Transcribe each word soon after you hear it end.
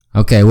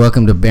Okay,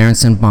 welcome to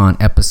Berenson Bond,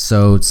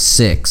 episode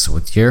 6,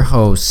 with your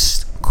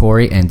hosts,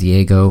 Corey and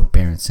Diego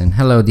Berenson.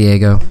 Hello,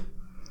 Diego.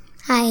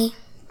 Hi.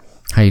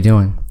 How you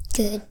doing?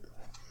 Good.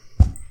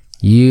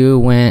 You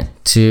went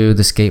to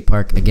the skate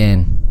park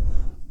again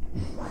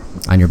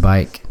on your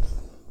bike.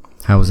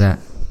 How was that?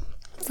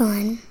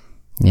 Fun.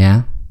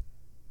 Yeah?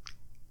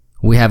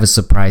 We have a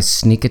surprise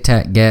sneak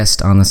attack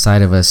guest on the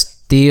side of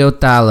us, Tío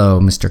Talo,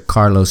 Mr.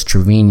 Carlos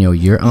Trevino,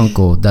 your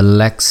uncle, the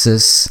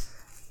Lexus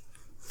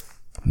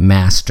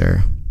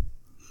master.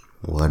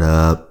 What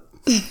up?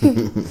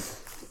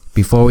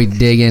 Before we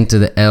dig into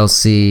the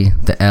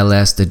LC, the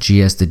LS, the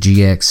GS, the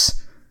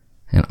GX,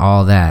 and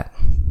all that,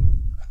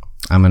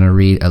 I'm going to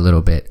read a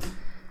little bit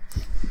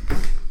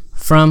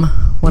from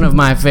one of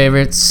my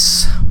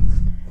favorites,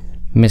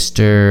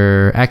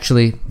 Mr.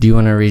 Actually, do you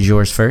want to read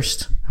yours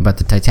first about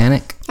the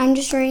Titanic? I'm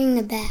just reading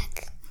the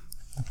back.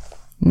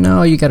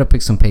 No, you got to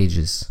pick some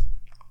pages.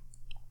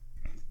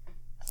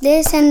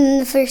 This and then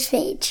the first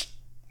page.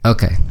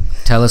 Okay,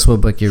 tell us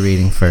what book you're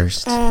reading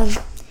first.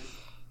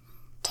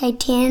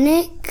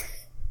 Titanic,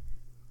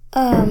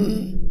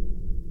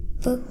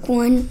 book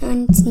 1,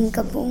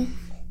 Unsinkable.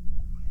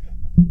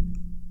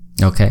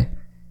 Okay,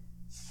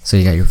 so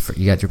you got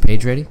your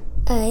page ready?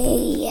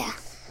 Yeah.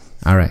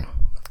 All right,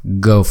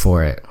 go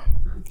for it.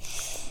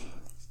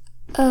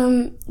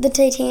 The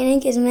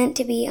Titanic is meant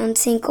to be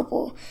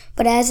unsinkable,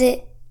 but as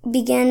it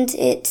begins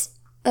its,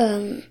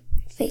 wait,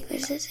 what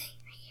does it say?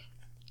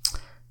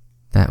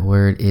 That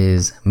word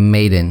is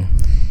maiden.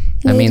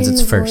 That means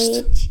it's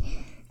first.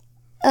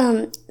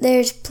 Voyage.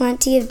 There's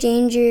plenty of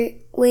danger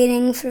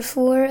waiting for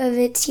 4 of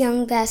its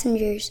young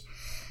passengers.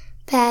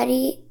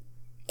 Patty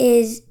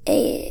is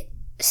a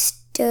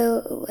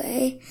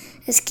stowaway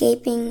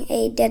escaping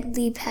a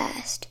deadly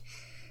past.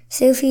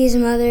 Sophie's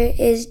mother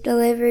is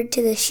delivered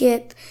to the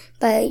ship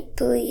by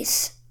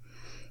police.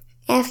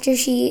 After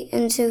she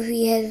and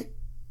Sophie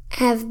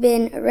have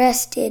been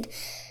arrested,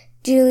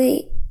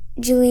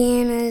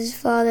 Juliana's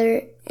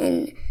father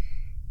and...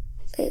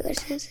 Wait,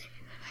 what's that?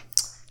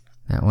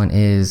 That one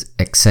is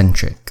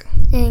eccentric.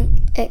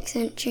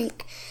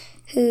 Eccentric,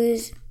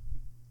 whose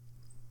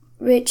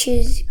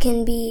riches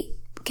can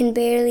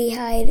barely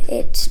hide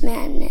its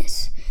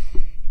madness,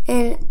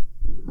 and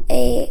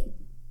a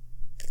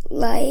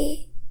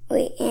life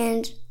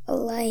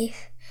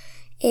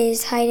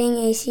is hiding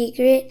a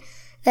secret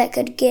that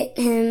could get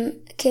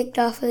him kicked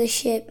off of the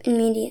ship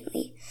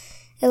immediately.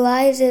 The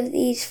lives of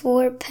these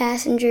 4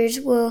 passengers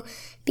will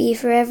be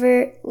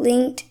forever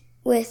linked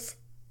with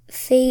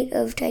fate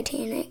of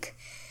Titanic,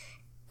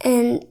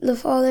 and the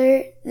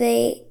farther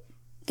they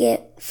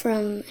get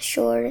from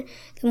shore,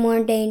 the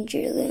more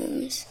danger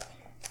looms.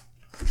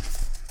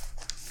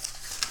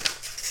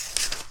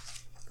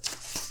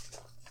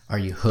 Are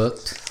you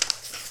hooked?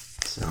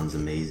 Sounds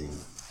amazing.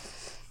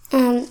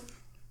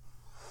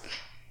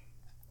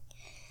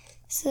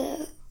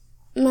 So,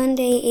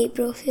 Monday,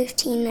 April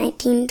 15,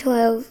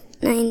 1912,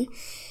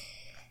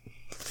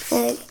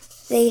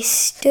 they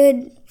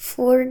stood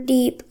 4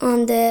 deep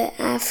on the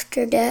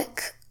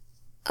afterdeck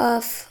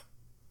of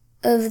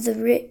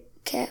the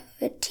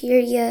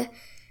cafeteria,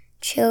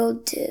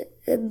 chilled to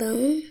the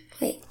bone.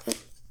 Wait,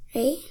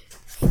 right?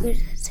 What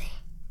does that say?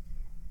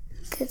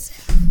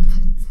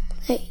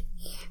 Right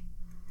here.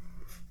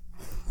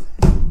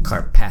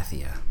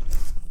 Carpathia.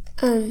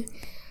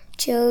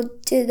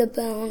 Chilled to the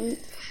bone.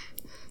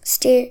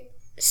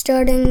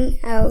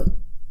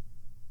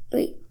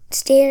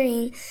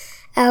 Staring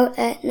out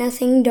at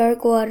nothing,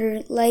 dark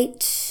water,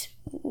 light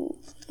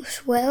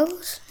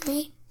swells,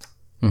 right?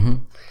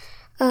 Mm-hmm.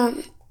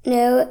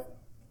 No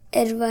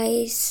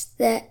advice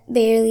that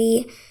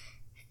barely...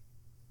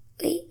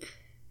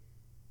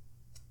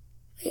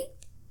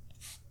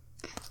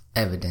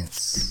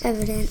 Evidence.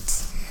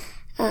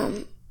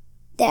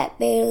 That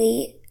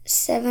barely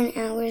 7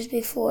 hours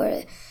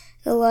before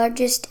the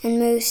largest and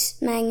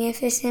most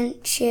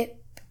magnificent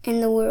ship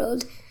in the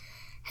world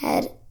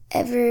had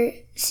ever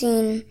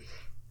seen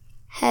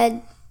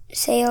had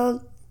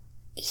sailed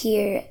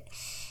here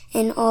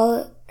in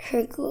all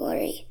her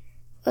glory.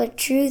 But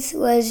truth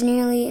was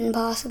nearly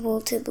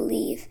impossible to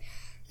believe.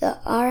 The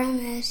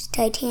RMS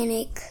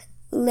Titanic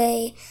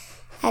lay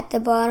at the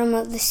bottom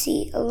of the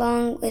sea,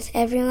 along with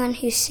everyone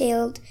who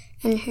sailed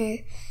in her,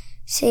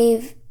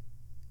 save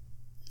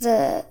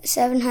the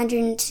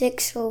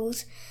 706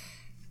 souls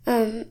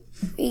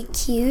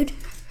rescued,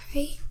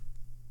 right?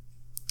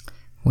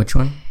 Which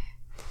one?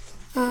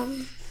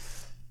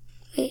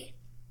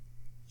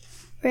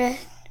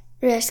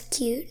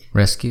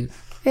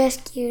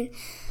 Rescued.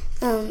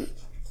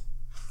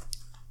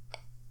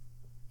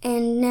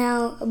 And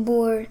now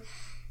aboard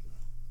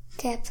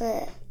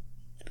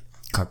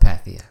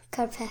Carpathia.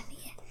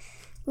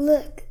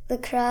 Look, the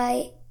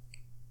cry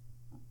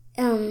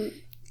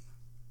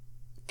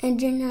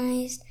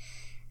energized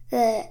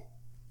the...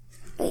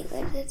 Wait,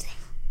 what did it say?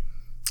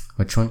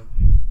 Which one?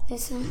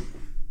 This one.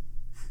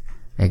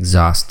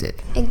 Exhausted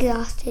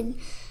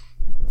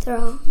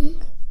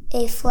throng.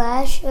 A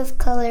flash of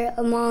color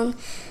among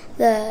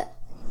the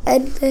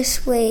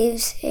endless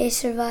waves. A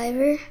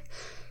survivor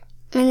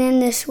And then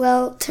the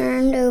swell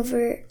turned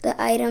over the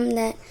item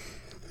that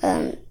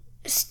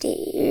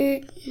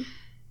stirred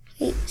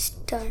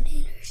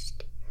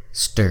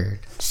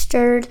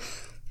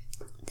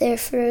their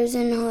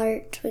frozen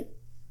hearts with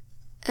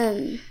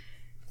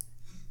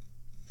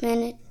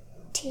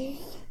momentary.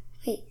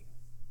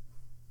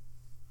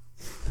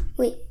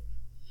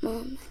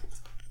 Mom.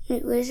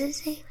 What does it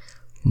say?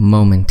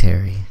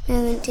 Momentary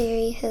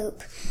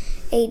hope.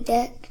 A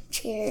deck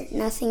chair,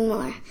 nothing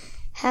more.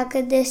 How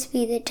could this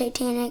be? The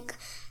Titanic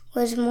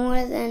was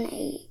more than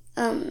a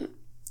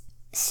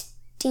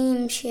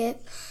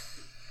steamship.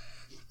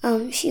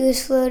 She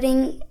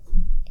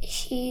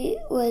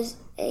was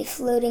a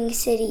floating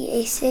city,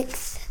 a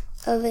sixth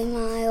of a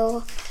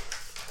mile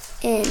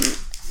in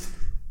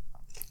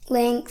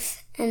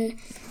length and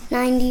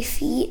 90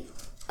 feet.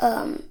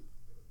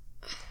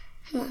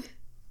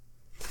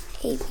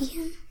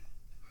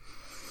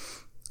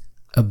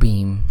 A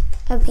beam.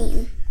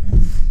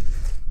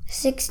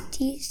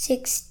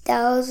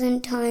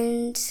 66,000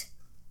 tons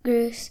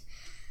gross.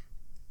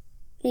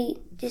 The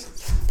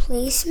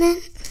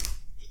displacement.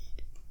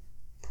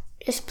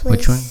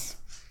 Which one?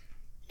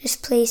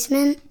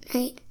 Displacement,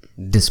 right?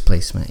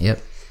 Displacement,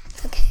 yep.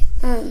 Okay.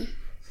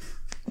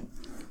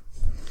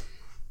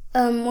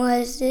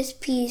 Was this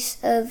piece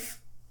of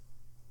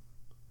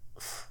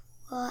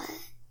what?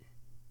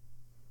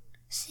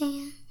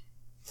 Sand?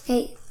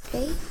 Right?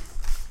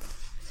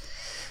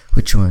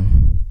 Which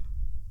one?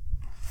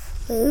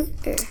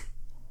 Float or?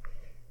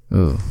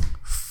 Ooh.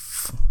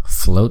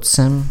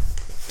 Flotsam?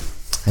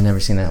 I never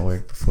seen that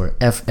word before.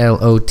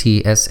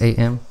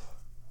 Flotsam?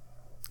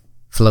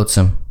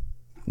 Flotsam.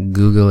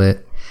 Google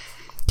it.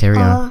 Carry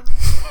on.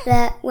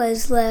 That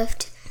was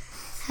left.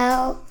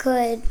 How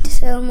could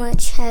so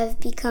much have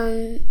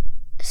become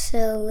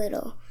so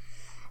little?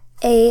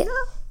 A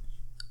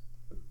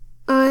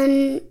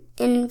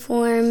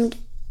uninformed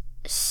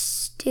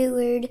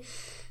steward,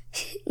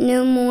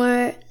 no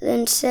more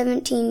than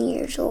 17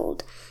 years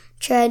old,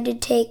 tried to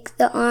take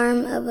the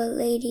arm of a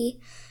lady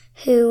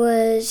who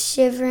was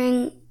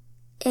shivering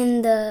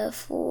in the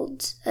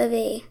folds of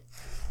a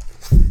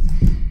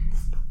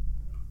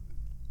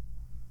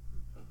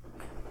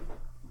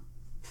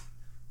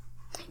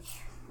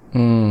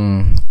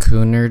Cunard.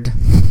 Cunard.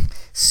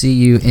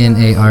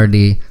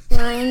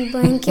 Lying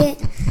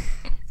blanket.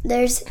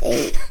 There's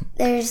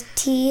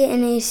tea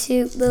and a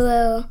soup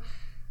below.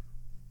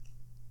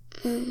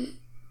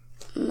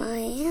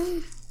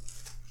 Ma'am,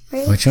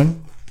 right? Which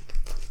one?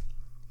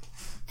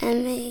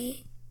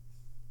 M-A.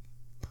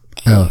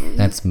 Oh,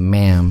 that's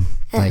ma'am.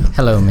 Like,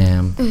 hello,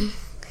 ma'am.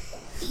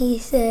 He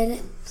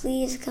said,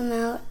 please come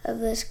out of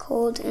this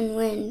cold and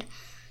wind.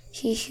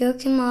 She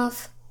shook him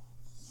off,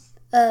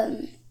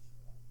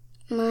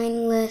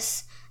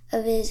 mindless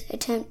of his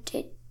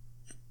attempted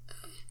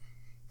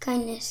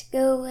kindness.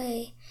 Go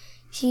away.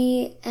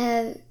 She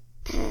have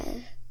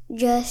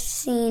just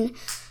seen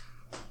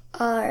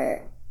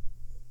our,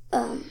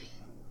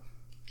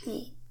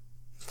 wait,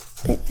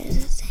 what does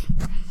it say?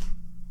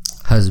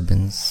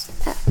 Husbands.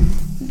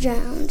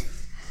 Drowned.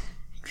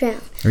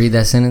 Read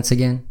that sentence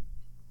again.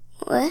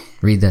 What?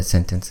 Read that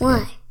sentence again.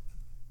 Why?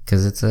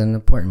 Because it's an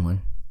important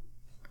one.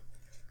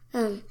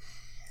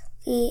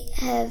 We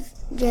have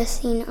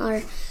just seen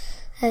our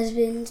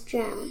husbands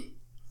drown.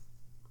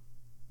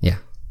 Yeah.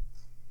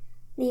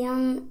 The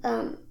young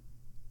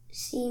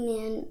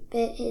seaman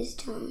bit his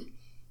tongue.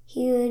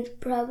 He would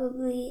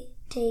probably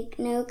take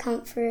no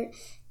comfort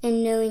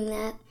in knowing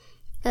that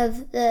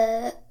of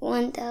the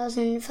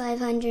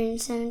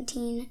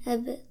 1,517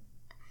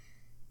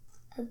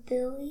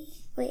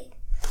 Wait,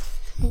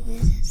 what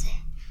does it say?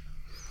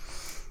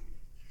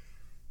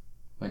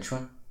 Which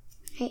one?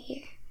 Right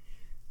here.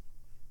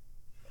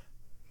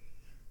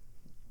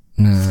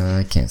 No,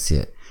 I can't see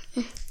it.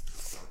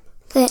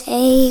 The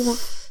A one.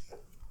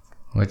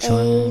 Which A,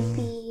 one?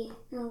 B,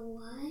 no,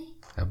 Y.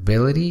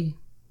 Ability?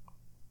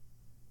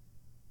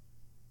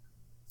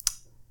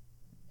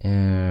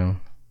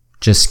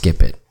 Just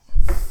skip it.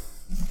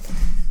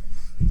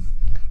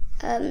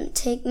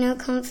 Take no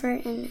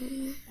comfort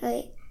in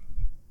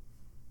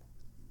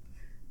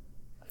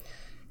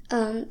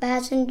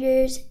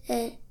passengers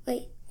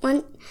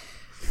one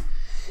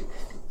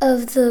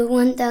of the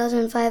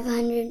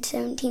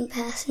 1,517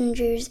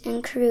 passengers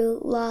and crew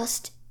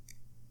lost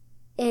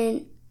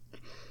in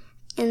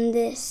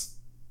this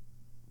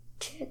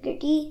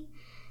tragedy.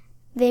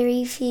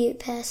 Very few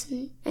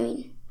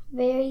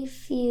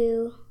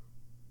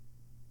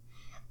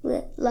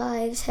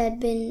lives had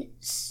been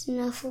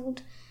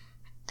snuffled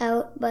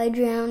out by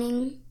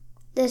drowning.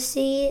 The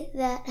sea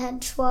that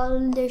had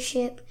swallowed their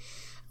ship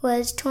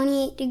was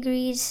 28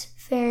 degrees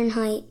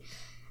Fahrenheit,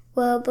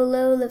 well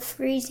below the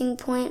freezing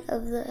point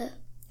of the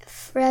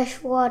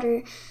fresh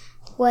water.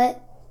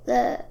 What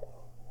the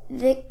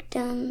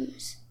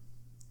victims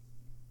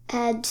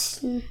had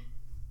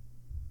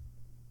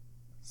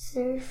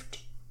surfed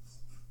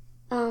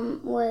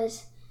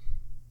was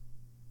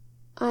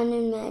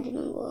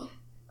unimaginable,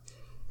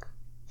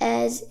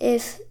 as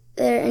if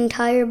their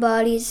entire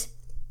bodies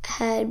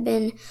had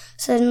been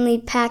suddenly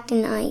packed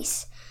in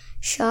ice.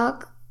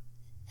 shock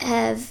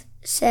have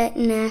set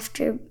in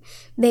after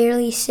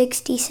barely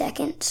 60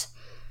 seconds.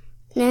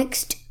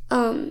 Next,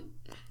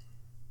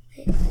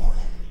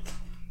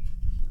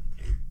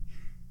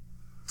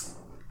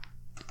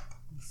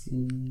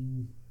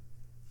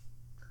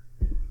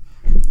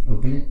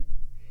 Open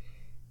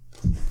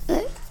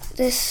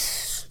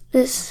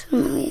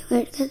it.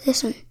 Wait, get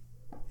this one.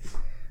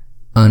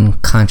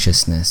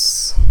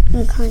 Unconsciousness.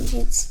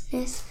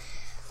 Unconsciousness,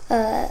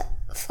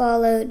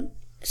 followed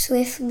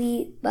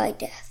swiftly by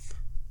death.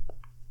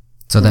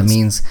 So that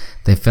means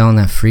they fell in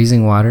that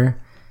freezing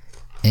water,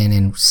 and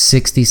in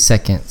 60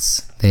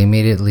 seconds, they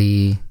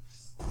immediately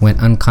went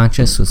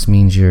unconscious, which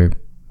means you're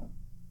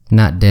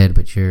not dead,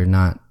 but you're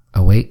not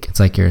awake. It's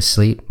like you're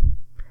asleep.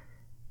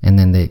 And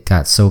then they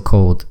got so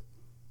cold,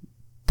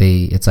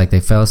 it's like they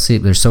fell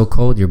asleep. They're so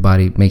cold, your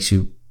body makes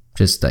you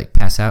just like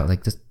pass out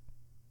like this,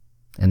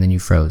 and then you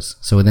froze.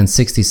 So within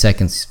 60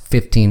 seconds,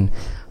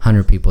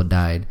 1,500 people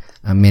died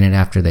a minute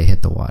after they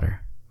hit the water.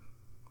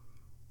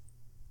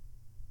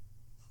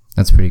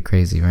 That's pretty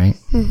crazy, right?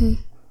 Mm-hmm.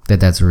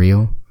 That's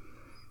real.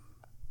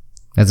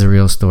 That's a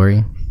real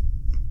story.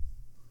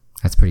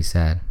 That's pretty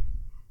sad.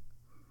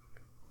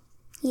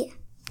 Yeah.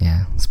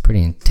 Yeah, it's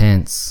pretty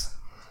intense.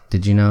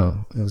 Did you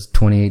know it was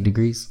 28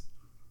 degrees?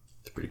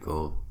 It's pretty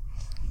cold.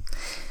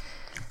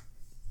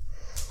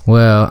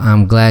 Well,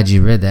 I'm glad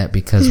you read that,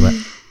 because what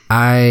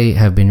I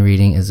have been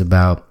reading is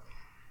about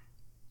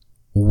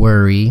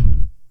worry.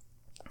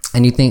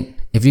 And you think,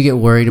 if you get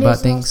worried about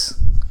things,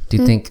 do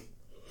you think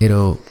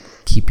it'll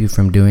keep you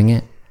from doing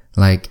it?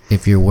 Like,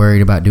 if you're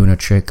worried about doing a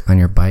trick on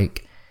your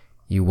bike,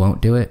 you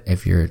won't do it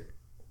if you're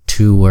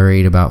too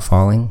worried about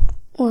falling?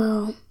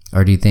 Well,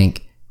 Or do you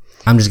think,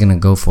 I'm just going to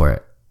go for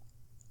it?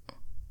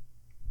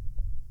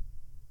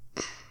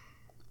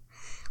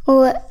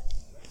 well,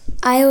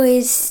 I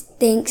always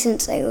think,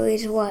 since I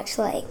always watch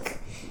like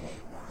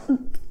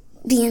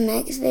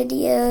BMX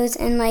videos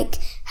and like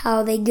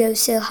how they go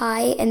so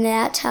high, and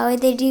that's how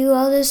they do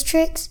all those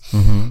tricks.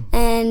 Mm-hmm.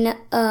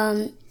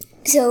 And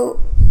so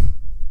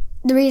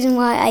the reason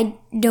why I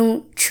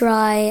don't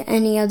try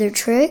any other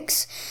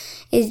tricks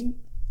is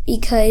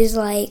because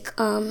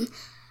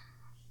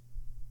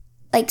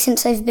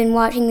since I've been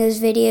watching those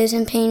videos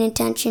and paying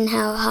attention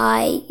how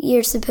high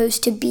you're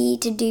supposed to be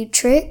to do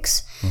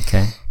tricks.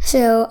 Okay.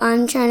 So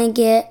I'm trying to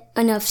get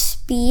enough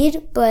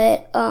speed,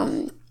 but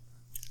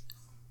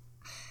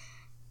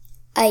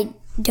I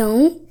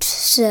don't.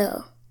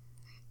 So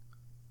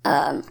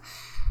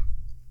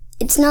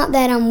it's not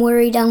that I'm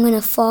worried I'm going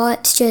to fall.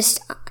 It's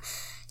just,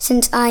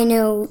 since I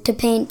know to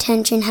pay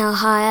attention how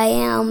high I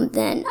am,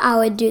 then I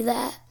would do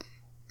that.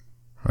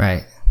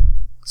 Right.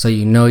 So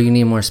you know you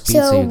need more speed,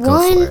 so you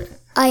go for it.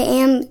 I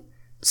am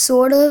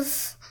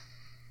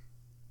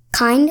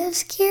kind of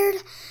scared,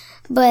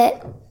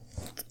 but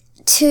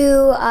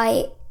two,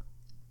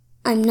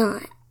 I'm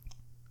not.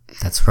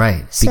 That's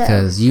right. So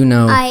Because you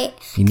know...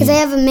 because I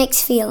have a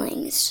mixed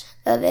feelings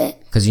of it.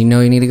 Because you know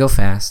you need to go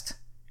fast.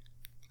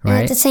 Right?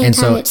 And at the same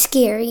time, it's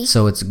scary.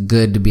 So it's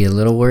good to be a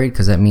little worried,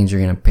 because that means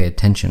you're going to pay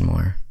attention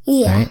more.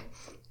 Yeah. Right?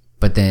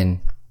 But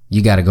then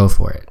you got to go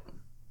for it.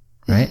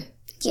 Right?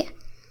 Yeah.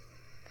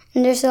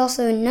 And there's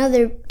also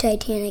another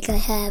Titanic I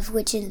have,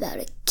 which is about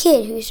a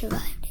kid who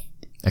survived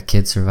it. A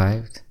kid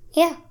survived?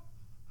 Yeah.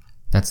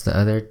 That's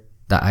the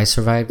I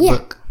Survived Yeah.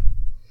 book?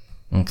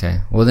 Okay.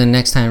 Well, then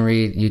next time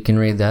you can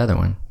read the other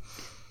one.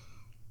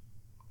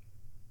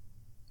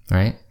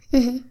 Right?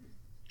 Mm-hmm.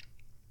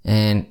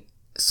 And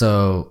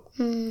so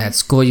at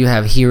school you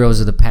have heroes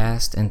of the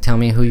past, and tell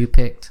me who you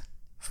picked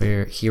for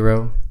your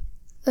hero.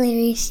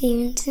 Larry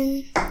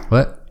Stevenson.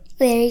 What?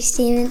 Larry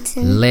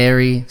Stevenson.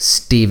 Larry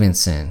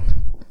Stevenson.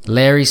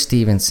 Larry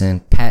Stevenson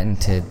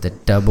patented the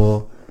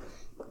double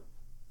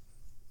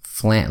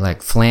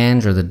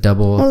flange or the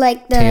double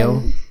Like the tail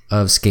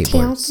of tail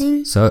skateboards.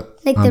 thing? So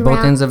Like on the both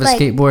round- ends of a like-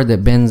 skateboard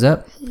that bends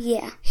up,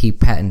 Yeah. he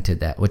patented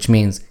that, which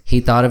means he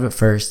thought of it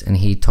first, and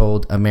he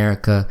told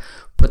America,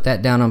 put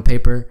that down on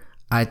paper.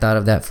 I thought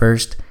of that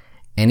first.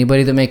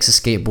 Anybody that makes a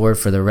skateboard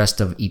for the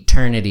rest of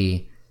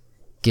eternity,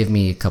 give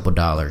me a couple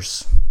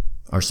dollars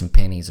or some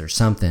pennies or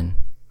something.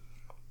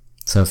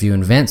 So if you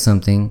invent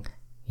something,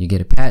 you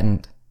get a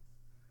patent,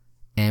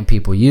 and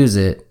people use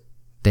it,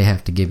 they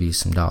have to give you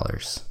some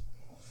dollars.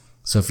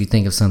 So if you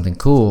think of something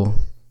cool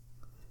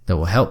that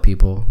will help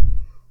people,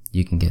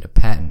 you can get a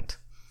patent.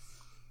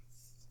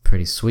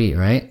 Pretty sweet,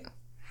 right?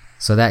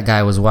 So that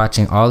guy was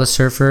watching all the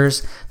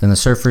surfers. Then the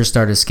surfers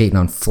started skating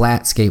on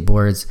flat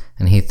skateboards,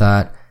 and he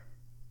thought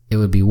it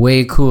would be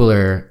way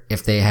cooler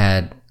if they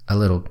had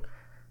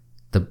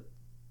the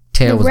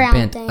tail was round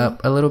bent thing.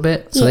 up a little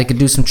bit, so they could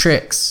do some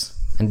tricks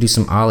and do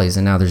some ollies.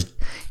 And now there's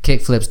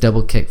kick flips,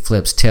 double kick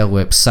flips, tail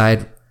whips,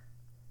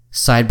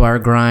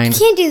 sidebar grind, You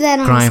can't do that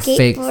on a grind,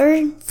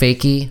 skateboard.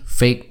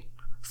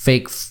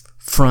 fake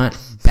front,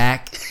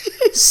 back,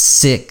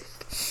 sick,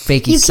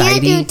 fakey You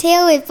can't do a sidey.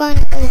 tail whip on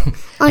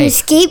Hey, a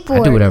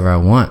skateboard. I do whatever I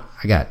want.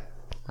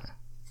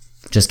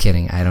 Just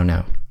kidding. I don't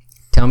know.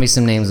 Tell me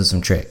some names of some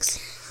tricks.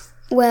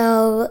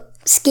 Well,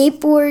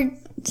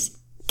 skateboards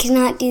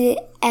cannot do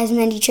as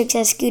many tricks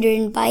as scooter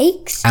and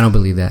bikes. I don't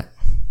believe that.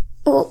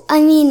 Well,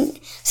 I mean,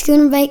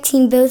 scooter and bikes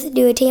can both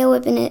do a tail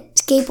whip and a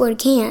skateboard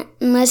can't.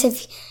 Unless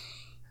if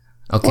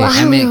Okay, Well,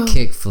 I I meant don't know.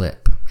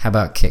 kickflip. How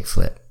about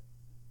kickflip?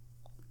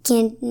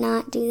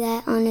 cannot do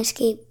that on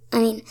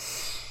a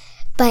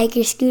bike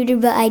or scooter,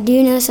 but I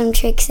do know some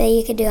tricks that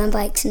you could do on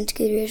bikes and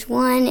scooters.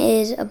 One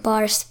is a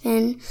bar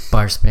spin.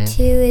 Bar spin.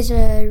 Two is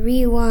a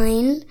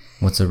rewind.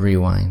 What's a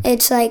rewind?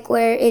 It's like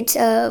where it's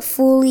a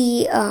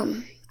fully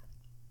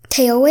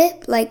tail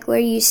whip, like where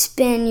you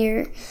spin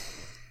your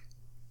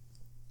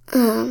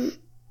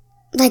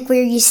like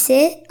where you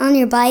sit on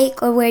your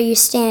bike or where you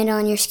stand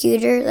on your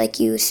scooter, like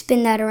you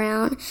spin that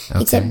around.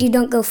 Except you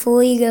don't go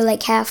fully, you go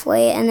like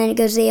halfway and then it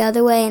goes the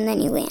other way and then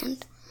you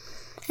land.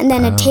 And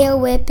then a tail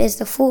whip is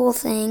the full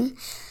thing.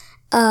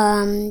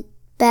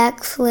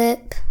 Back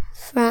flip,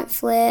 front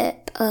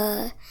flip,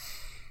 what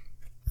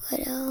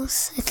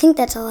else? I think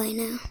that's all I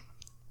know.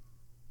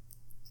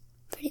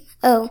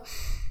 Oh,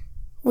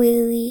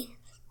 wheelie.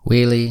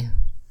 Wheelie,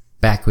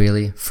 back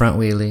wheelie, front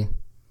wheelie.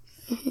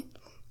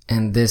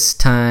 And this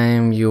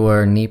time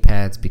your knee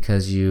pads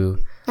because you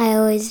I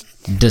always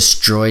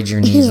destroyed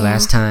your knees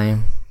last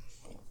time.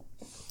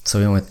 So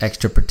we went with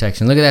extra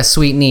protection. Look at that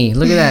sweet knee.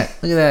 Look at that.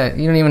 Look at that.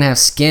 You don't even have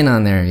skin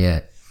on there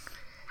yet.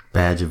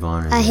 Badge of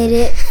honor. I hit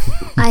it.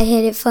 I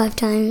hit it 5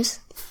 times.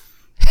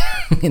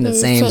 In the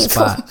same painful.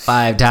 spot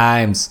 5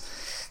 times.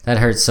 That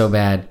hurts so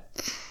bad.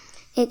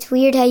 It's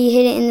weird how you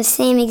hit it in the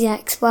same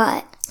exact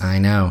spot. I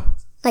know.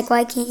 Like,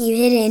 why can't you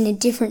hit it in a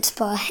different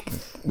spot?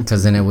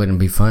 Because then it wouldn't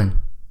be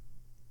fun.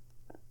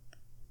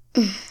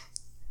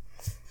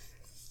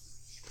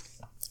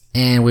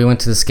 And we went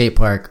to the skate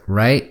park,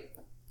 right?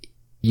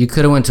 You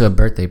could have went to a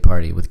birthday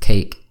party with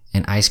cake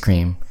and ice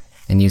cream.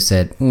 And you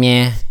said,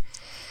 meh,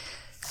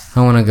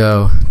 I want to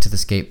go to the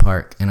skate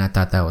park. And I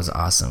thought that was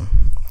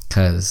awesome.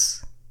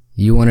 Because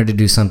you wanted to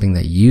do something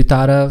that you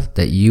thought of,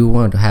 that you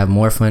want to have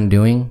more fun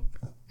doing.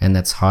 And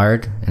that's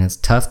hard. And it's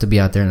tough to be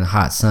out there in the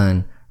hot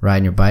sun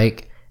riding your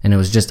bike. And it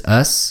was just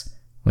us.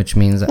 Which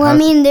means that Well, I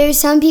mean, there's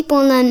some people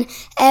and then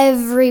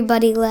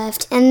everybody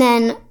left. And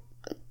then,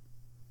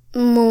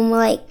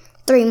 like,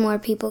 3 more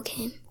people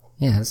came.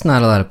 yeah, it's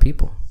not a lot of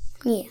people.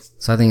 Yeah.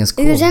 So I think it's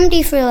cool. It was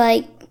empty for,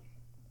 like,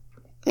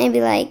 maybe,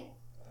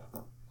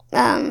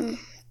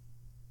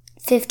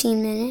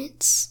 15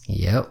 minutes.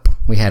 Yep.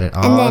 We had it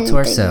And all then to 3 more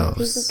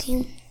ourselves.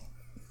 people came.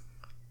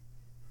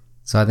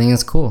 So I think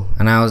it's cool.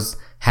 And I was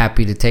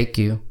happy to take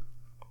you.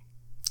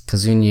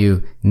 Because when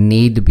you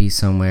need to be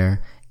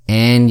somewhere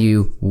and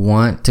you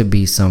want to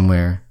be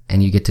somewhere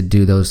and you get to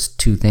do those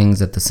 2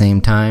 things at the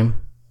same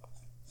time,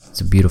 it's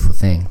a beautiful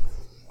thing.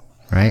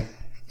 Right?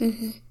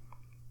 Mm-hmm.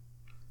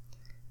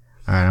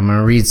 All right, I'm going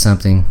to read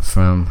something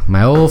from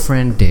my old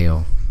friend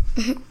Dale.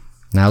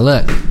 Now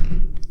look,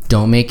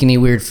 don't make any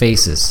weird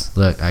faces.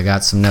 Look, I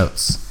got some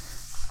notes.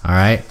 All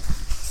right?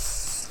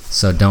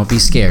 So don't be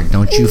scared.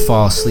 Don't you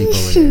fall asleep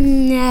over there.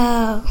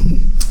 No.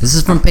 This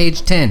is from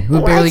page 10. We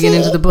barely get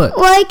into the book.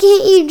 Why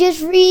can't you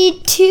just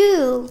read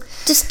 2?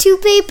 Just 2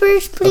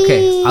 papers, please.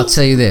 Okay, I'll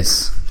tell you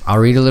this. I'll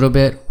read a little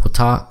bit. We'll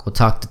talk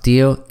to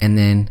Theo. And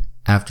then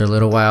after a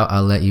little while,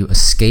 I'll let you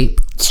escape.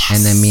 Yes.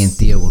 And then me and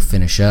Theo will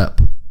finish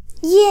up.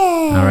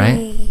 Yay. All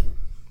right.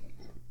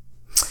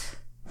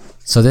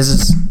 So this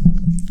is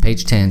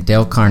page 10,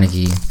 Dale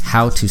Carnegie,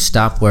 How to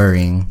Stop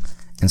Worrying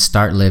and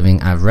Start Living.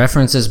 I've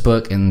referenced this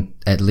book in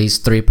at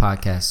least 3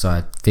 podcasts, so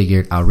I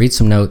figured I'll read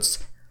some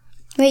notes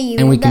Wait,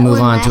 and we can move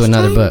on to last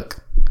another time?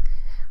 book.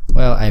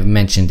 Well, I've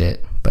mentioned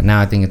it, but now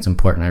I think it's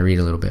important I read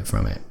a little bit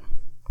from it.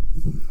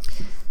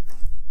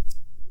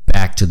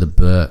 Back to the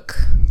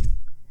book.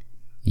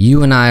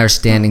 You and I are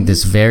standing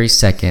this very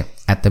second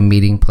at the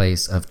meeting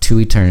place of 2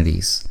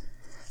 eternities.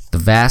 The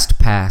vast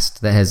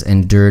past that has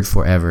endured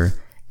forever,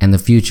 and the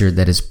future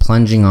that is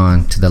plunging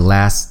on to the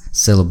last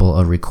syllable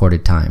of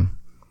recorded time.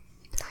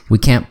 We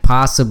can't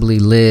possibly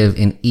live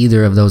in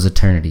either of those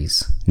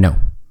eternities. No,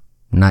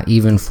 not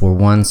even for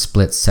 1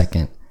 split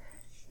second.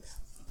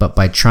 But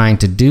by trying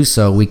to do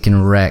so, we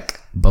can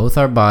wreck both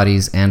our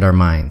bodies and our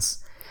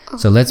minds.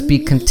 So let's be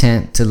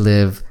content to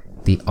live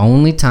the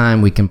only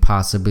time we can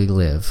possibly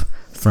live,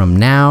 from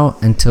now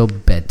until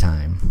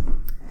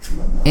bedtime.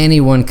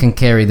 Anyone can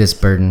carry this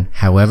burden,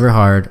 however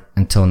hard,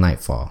 until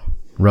nightfall,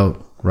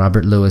 wrote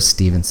Robert Louis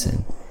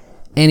Stevenson.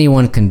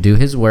 Anyone can do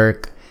his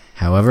work,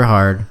 however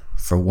hard,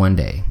 for 1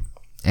 day.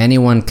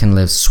 Anyone can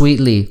live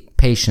sweetly,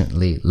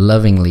 patiently,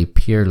 lovingly,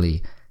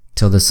 purely,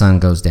 till the sun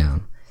goes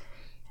down.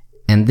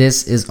 And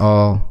this is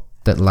all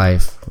that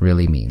life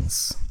really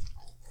means.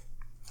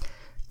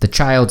 The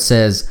child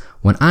says,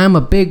 "When I'm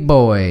a big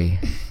boy."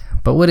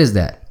 But what is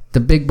that? The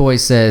big boy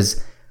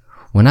says,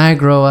 "When I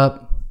grow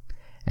up."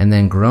 And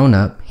then grown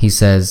up, he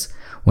says,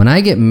 "When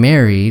I get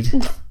married."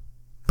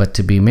 But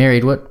to be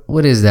married,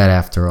 what is that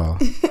after all?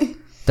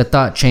 The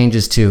thought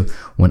changes to,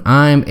 "When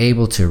I'm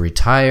able to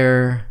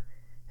retire."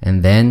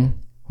 And then,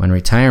 when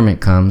retirement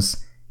comes,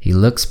 he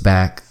looks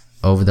back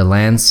over the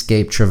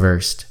landscape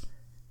traversed.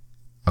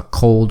 A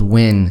cold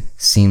wind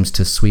seems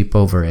to sweep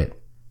over it.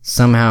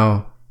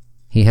 Somehow,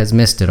 he has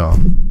missed it all.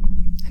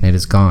 And and it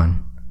is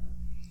gone.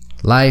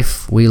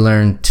 Life, we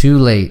learn too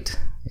late,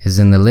 is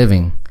in the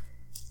living,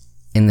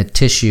 in the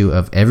tissue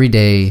of every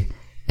day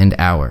and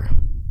hour.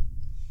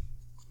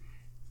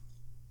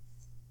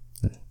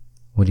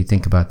 What do you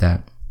think about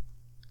that?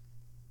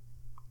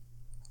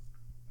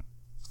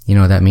 You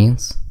know what that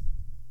means?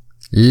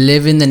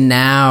 Live in the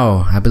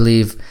now. I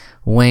believe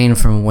Wayne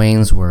from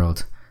Wayne's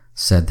World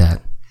said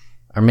that.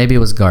 Or maybe it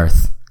was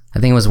Garth. I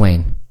think it was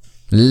Wayne.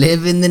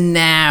 Live in the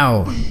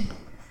now.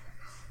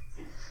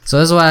 So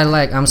that's what I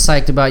like. I'm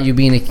psyched about you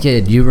being a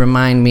kid. You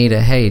remind me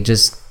to, hey,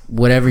 just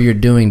whatever you're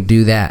doing,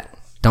 do that.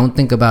 Don't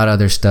think about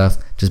other stuff.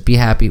 Just be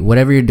happy.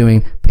 Whatever you're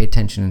doing, pay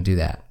attention and do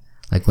that.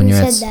 Like when Who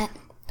you're said at that?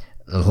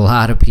 a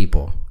lot of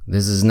people.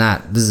 This is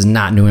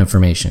not new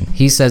information.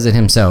 He says it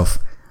himself.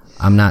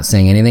 I'm not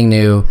saying anything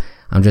new.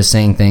 I'm just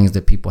saying things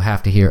that people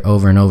have to hear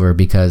over and over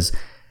because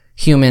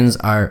humans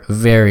are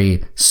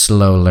very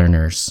slow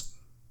learners.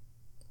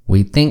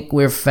 We think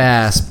we're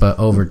fast, but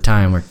over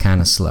time we're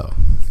kind of slow.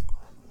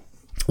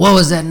 What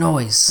was that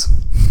noise?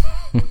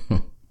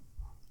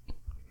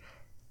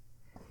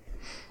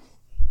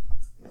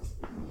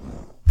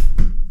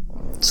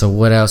 So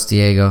what else,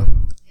 Diego?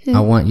 I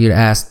want you to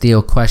ask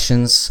Theo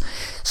questions.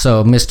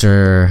 So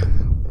Mr.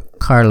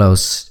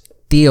 Carlos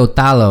Theo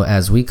Talo,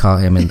 as we call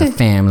him in the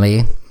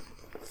family,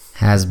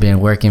 has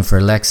been working for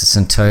Lexus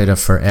and Toyota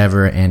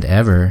forever and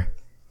ever.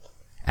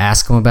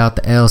 Ask him about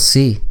the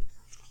LC.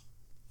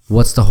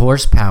 What's the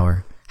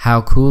horsepower?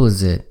 How cool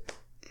is it?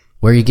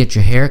 Where you get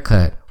your hair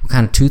cut? What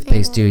kind of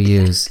toothpaste do you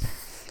use?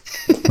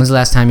 When's the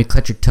last time you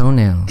cut your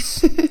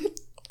toenails?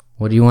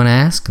 What do you want to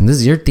ask him? This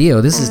is your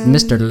Theo. This is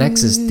Mr.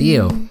 Lexus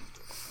Theo.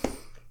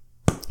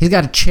 He's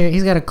got a chair.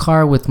 He's got a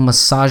car with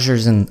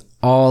massagers in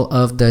all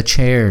of the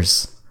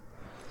chairs.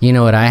 You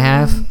know what I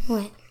have?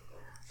 What?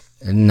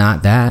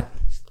 Not that.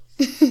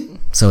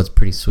 So it's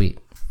pretty sweet.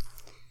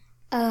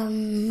 How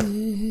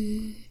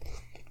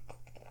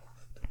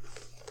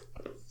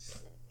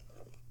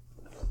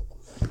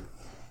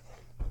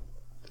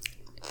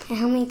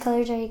many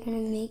colors are you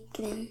going to make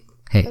then?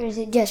 Hey, Or is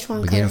it just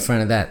one we color? get in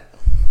front of that.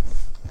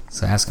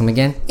 So ask him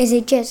again. Is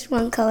it just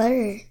one color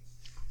or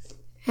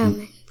how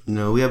many?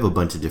 No, we have a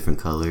bunch of different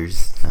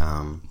colors.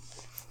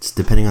 Just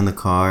depending on the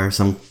car.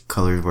 Some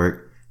colors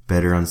work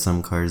better on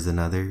some cars than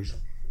others.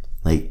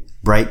 Like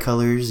bright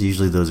colors,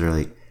 usually those are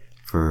like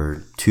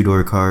for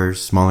two-door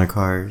cars, smaller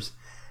cars.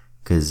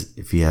 Because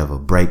if you have a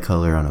bright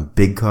color on a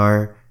big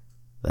car,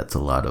 that's a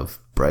lot of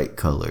bright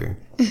color.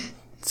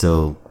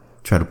 So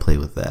try to play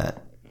with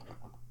that.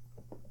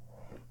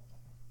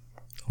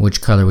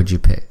 Which color would you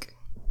pick?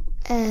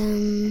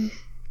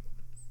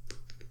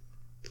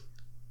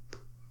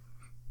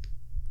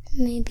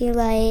 Maybe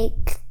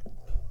like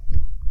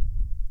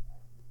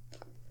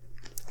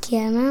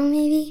camo,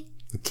 maybe?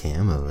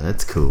 Camo,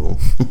 that's cool.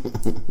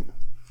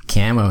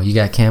 Camo. You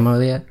got camo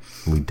yet?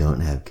 We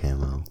don't have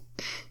camo.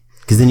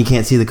 Because then you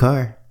can't see the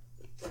car.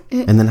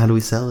 And then how do we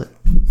sell it?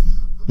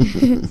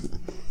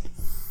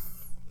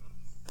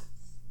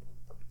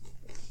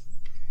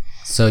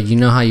 So you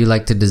know how you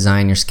like to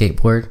design your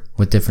skateboard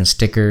with different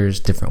stickers,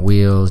 different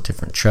wheels,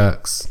 different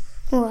trucks?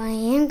 Well, I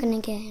am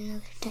going to get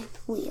another type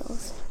of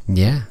wheels.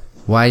 Yeah.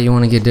 Why do you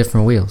want to get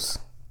different wheels?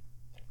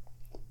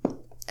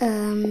 I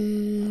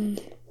don't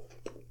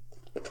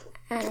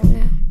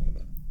know.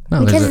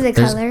 No, Because of the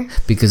color.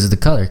 Because of the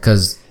color.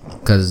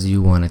 Because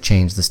you want to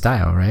change the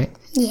style, right?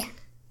 Yeah.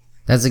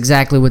 That's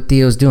exactly what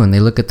Theo's doing. They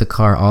look at the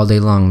car all day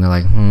long and they're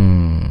like,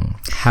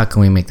 how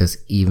can we make this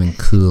even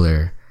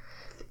cooler?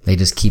 They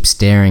just keep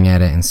staring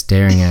at it and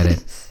staring at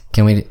it.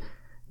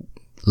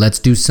 Let's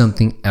do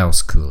something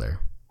else cooler.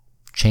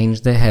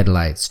 Change the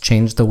headlights,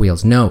 change the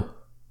wheels. No,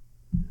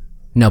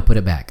 put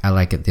it back. I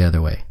like it the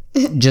other way.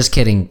 Just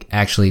kidding.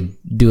 Actually,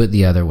 do it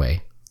the other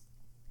way.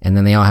 And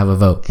then they all have a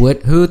vote.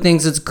 Who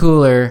thinks it's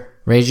cooler?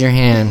 Raise your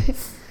hand.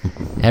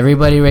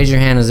 Everybody raise your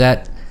hand. Is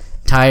that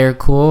tire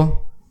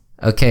cool?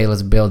 Okay,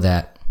 let's build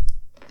that.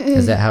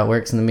 Is that how it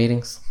works in the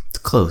meetings? It's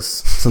close.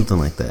 Something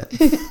like that.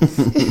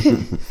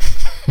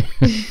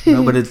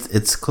 No, but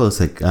it's close.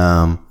 Like,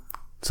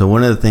 so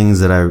one of the things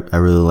that I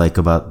really like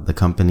about the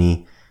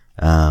company,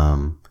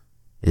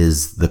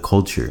 is the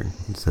culture.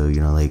 So,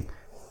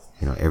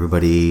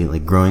 everybody,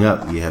 like growing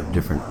up, you have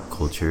different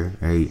culture,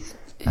 right?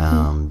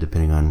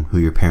 Depending on who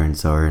your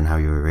parents are and how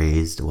you were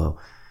raised. Well,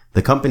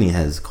 the company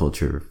has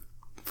culture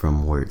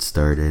from where it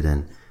started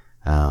and,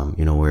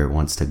 where it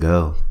wants to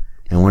go.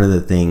 And one of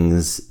the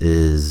things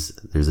is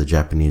there's a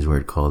Japanese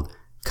word called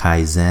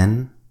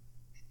Kaizen.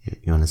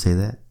 You want to say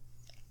that?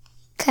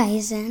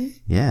 Kaizen.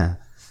 Yeah.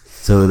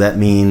 So that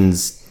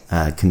means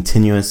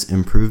continuous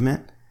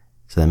improvement.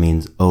 So that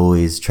means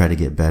always try to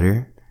get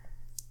better.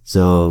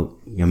 So,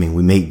 we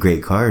make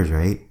great cars,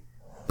 right?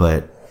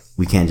 But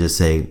we can't just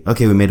say,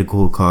 okay, we made a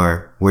cool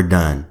car, we're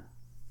done.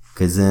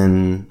 Because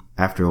then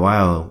after a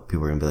while,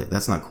 people are going to be like,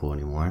 that's not cool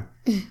anymore.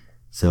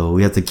 So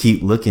we have to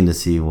keep looking to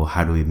see, well,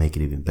 how do we make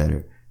it even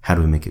better? How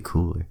do we make it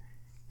cooler?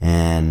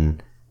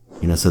 And,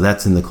 so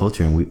that's in the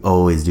culture. And we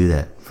always do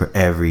that for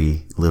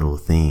every little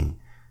thing.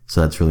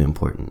 So that's really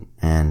important.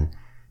 And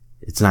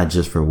it's not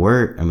just for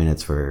work. I mean,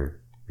 it's for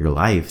your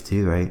life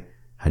too, right?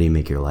 How do you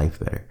make your life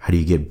better? How do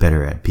you get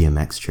better at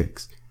BMX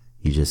tricks?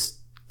 You just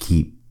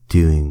keep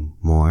doing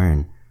more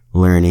and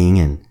learning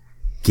and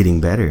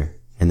getting better.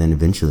 And then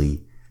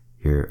eventually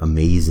you're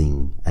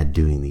amazing at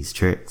doing these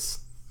tricks.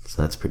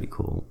 So that's pretty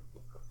cool.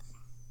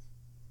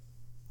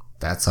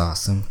 That's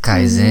awesome.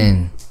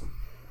 Kaizen.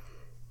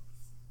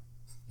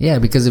 Yeah,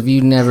 because if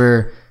you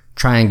never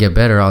try and get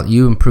better,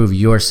 you improve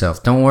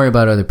yourself. Don't worry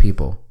about other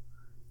people.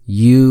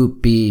 You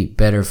be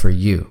better for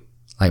you.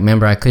 Like,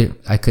 remember, I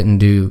couldn't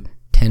do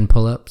 10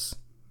 pull-ups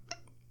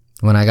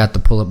when I got the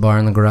pull-up bar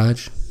in the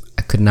garage.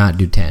 I could not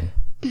do 10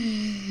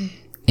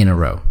 in a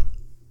row.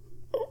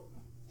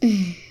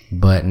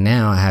 But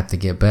now I have to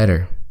get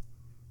better.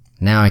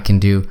 Now I can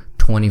do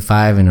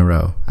 25 in a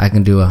row. I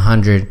can do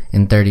 100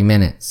 in 30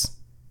 minutes.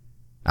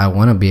 I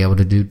want to be able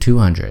to do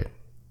 200.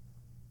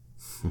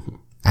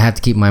 I have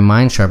to keep my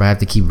mind sharp. I have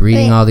to keep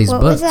reading all these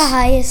books.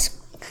 What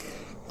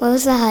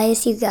was the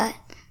highest you got?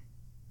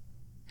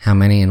 How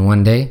many in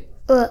one day?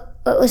 What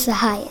was the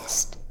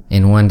highest?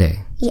 In one day?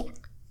 Yeah.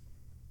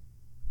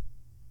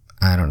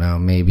 I don't know,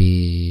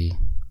 maybe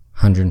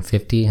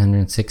 150,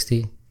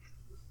 160.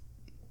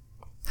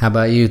 How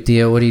about you,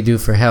 Theo? What do you do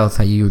for health?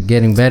 Are you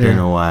getting better? It's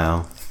been a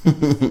while.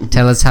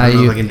 Tell us how I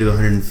don't know if I can do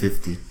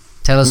 150.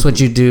 Tell us what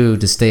you do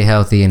to stay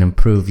healthy and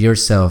improve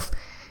yourself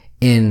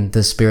in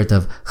the spirit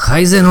of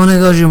Kaizen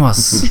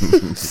onegaishimasu.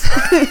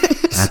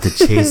 I have to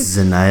chase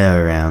Zanaya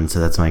around, so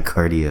that's my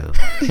cardio.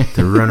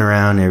 To run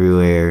around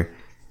everywhere,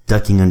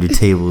 ducking under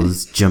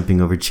tables, jumping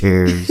over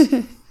chairs,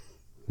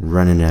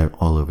 running out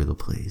all over the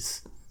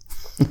place.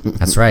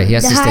 That's right. He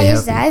has to stay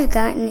healthy. The highest I've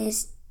gotten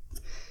is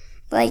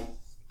like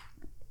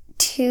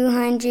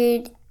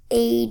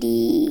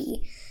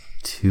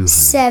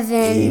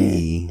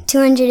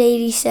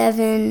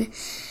 287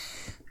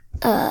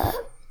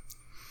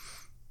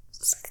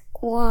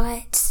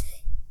 squats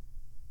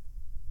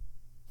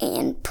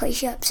and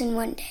push-ups in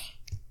one day.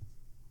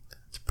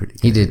 That's pretty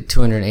good. He did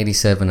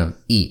 287 of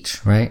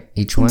each, right?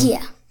 Each one?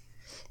 Yeah.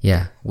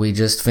 Yeah. We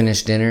just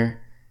finished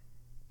dinner,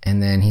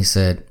 and then he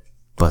said,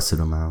 Busted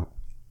them out.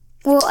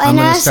 Well, I'm and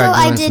going to also start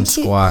I doing did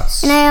some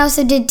squats. and I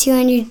also did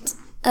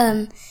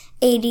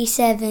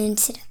 287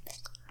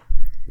 sit-ups.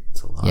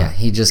 That's a lot. Yeah,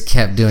 he just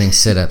kept doing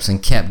sit-ups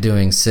and kept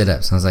doing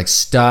sit-ups. I was like,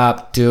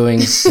 stop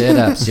doing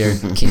sit-ups.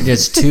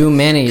 There's too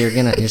many.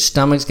 Your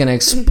stomach's gonna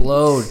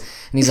explode.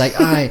 And he's like,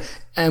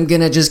 I'm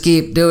gonna just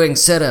keep doing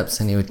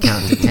sit-ups. And he would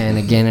count to 10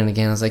 again and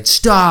again. I was like,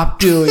 stop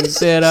doing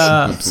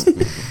sit-ups.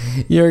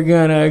 You're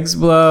gonna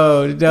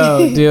explode.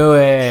 Don't do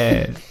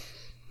it.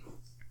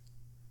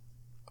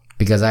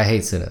 Because I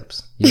hate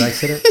sit-ups. You like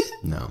sit-ups?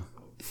 No.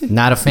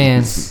 Not a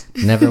fan.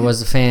 Never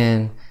was a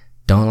fan.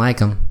 Don't like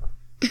them.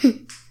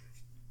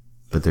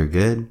 But they're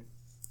good.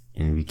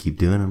 And if you keep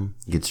doing them,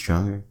 you get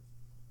stronger.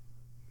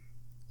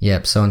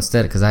 Yep, so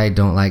instead, because I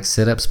don't like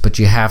sit-ups, but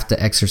you have to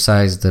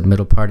exercise the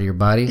middle part of your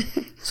body,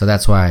 so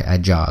that's why I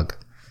jog.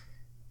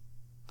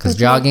 Because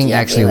jogging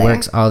actually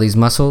works all these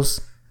muscles,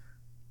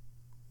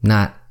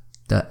 not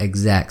the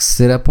exact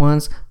sit-up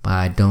ones, but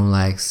I don't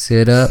like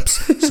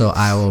sit-ups, so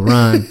I will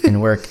run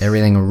and work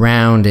everything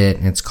around it,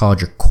 and it's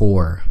called your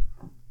core.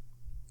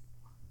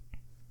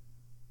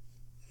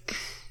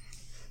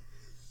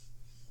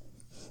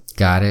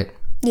 Got it?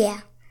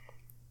 Yeah.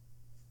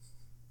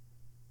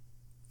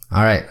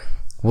 All right.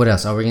 What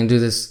else? Are we going to do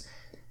this?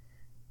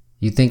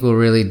 You think we'll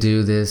really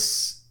do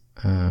this,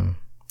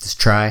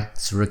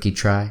 this rookie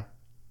try?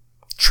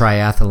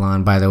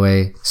 Triathlon, by the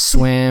way.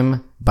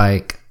 Swim,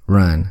 bike,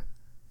 run.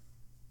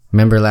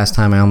 Remember last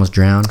time I almost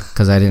drowned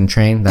because I didn't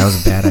train? That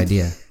was a bad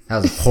idea.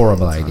 That was a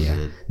horrible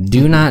idea.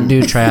 Do not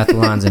do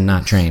triathlons and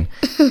not train.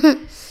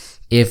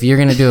 If you're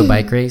going to do a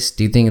bike race,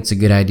 do you think it's a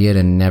good idea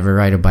to never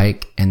ride a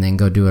bike and then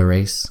go do a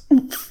race?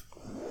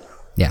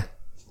 Yeah.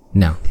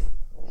 No.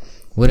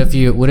 What if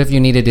you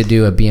needed to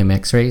do a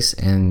BMX race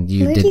and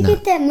you Where'd did you not?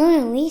 get that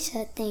Mona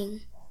Lisa thing?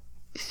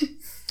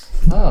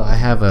 Oh, I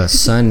have a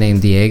son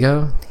named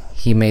Diego.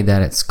 He made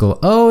that at school.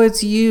 Oh,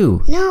 it's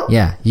you. No.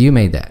 Yeah, you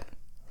made that.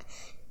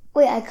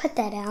 Wait, I cut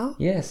that out.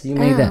 Yes, you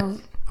made that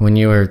when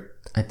you were,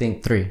 I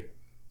think, 3.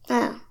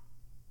 Oh.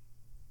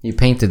 You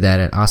painted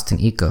that at Austin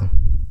Eco.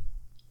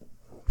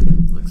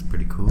 Looks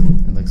pretty cool.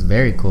 It looks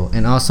very cool.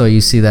 And also,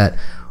 you see that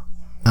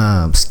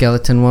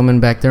skeleton woman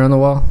back there on the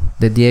wall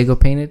that Diego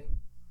painted?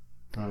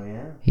 Oh,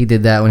 yeah? He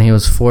did that when he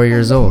was 4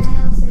 years old.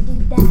 I also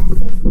did that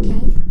fifth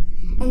tank.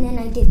 And then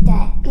I did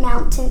that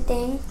mountain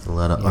thing. A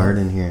lot of art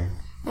in here.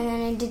 And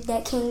then I did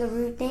that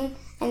kangaroo thing.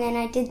 And then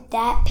I did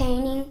that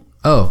painting.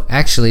 Oh,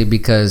 actually,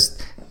 because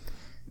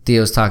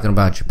Theo's talking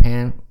about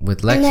Japan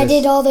with Lexus. And I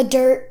did all the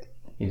dirt.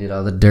 You did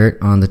all the dirt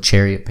on the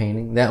chariot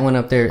painting. That one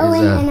up there is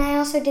and I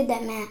also did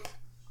that map.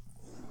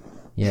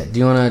 Yeah. Do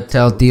you want to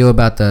tell Theo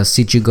about the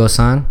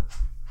Shichigo-san?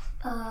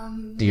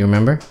 Do you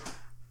remember?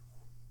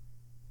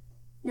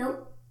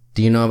 Nope.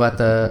 Do you know about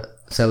the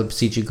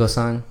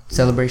Shichigo-san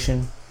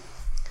celebration?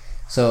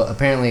 So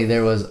apparently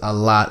there was a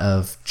lot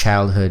of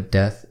childhood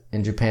death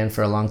in Japan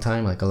for a long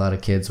time. Like a lot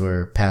of kids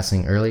were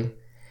passing early.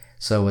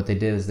 So what they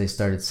did is they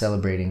started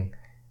celebrating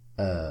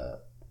the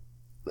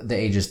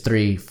ages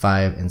 3,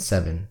 5, and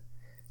 7.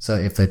 So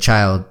if a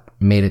child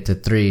made it to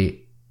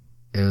 3,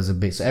 it was a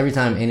big. So every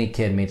time any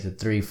kid made it to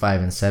 3,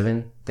 5, and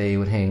 7, they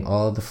would hang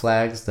all the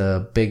flags.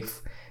 It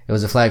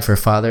was a flag for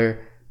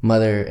father,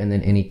 mother, and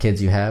then any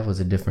kids you have was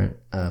a different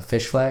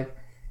fish flag.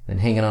 And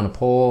hanging on a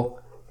pole,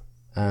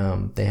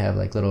 they have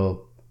like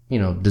little,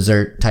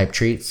 dessert type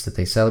treats that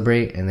they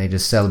celebrate, and they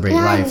just celebrate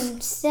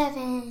life.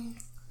 7.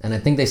 And I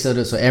think they still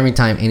do it. So every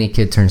time any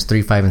kid turns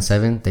 3, 5, and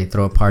 7, they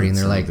throw a party, and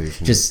they're like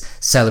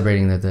just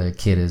celebrating that the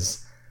kid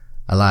is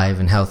alive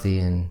and healthy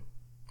and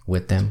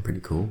with them. Pretty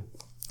cool.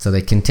 So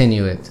they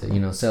continue it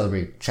to,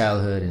 celebrate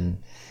childhood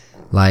and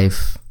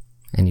life.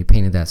 And you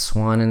painted that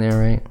swan in there,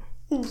 right?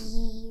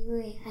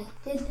 Wait, I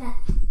did that.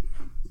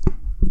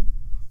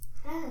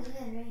 Oh,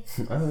 yeah,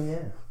 right. Oh,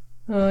 yeah.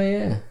 Oh,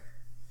 yeah.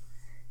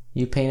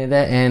 You painted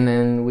that, and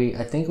then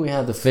I think we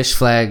have the fish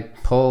flag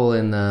pole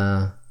in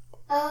the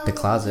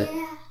closet.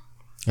 Yeah.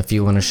 If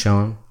you want to show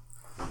them.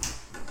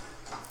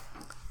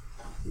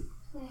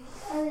 Oh,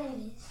 there it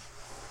is.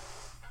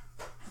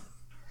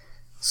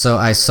 So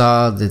I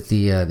saw that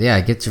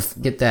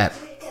get that,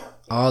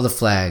 all the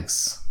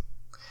flags.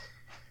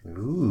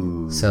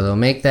 Ooh. So they'll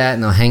make that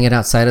and they'll hang it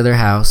outside of their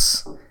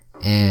house.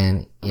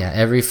 And yeah,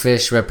 every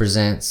fish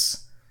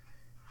represents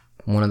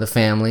one of the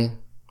family.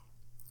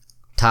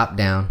 Top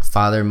down,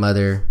 father,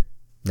 mother,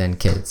 then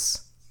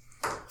kids.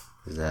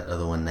 Is that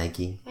other one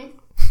Nike?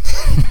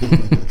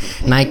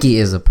 Nike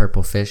is a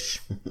purple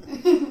fish.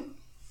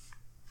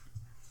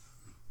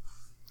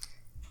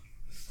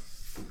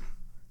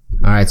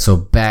 Alright, so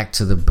back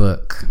to the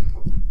book.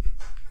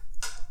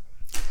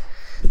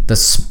 The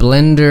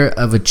splendor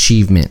of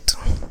achievement.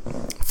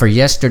 For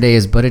yesterday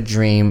is but a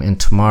dream, and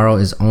tomorrow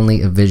is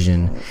only a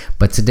vision.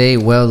 But today,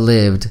 well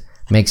lived,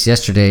 makes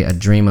yesterday a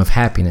dream of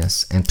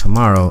happiness, and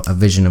tomorrow a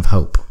vision of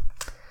hope.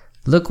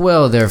 Look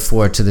well,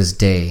 therefore, to this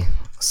day.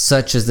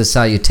 Such is the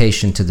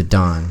salutation to the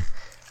dawn.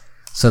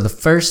 So the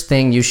first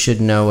thing you should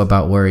know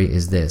about worry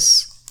is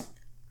this.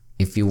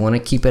 If you want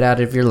to keep it out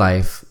of your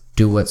life,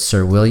 do what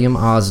Sir William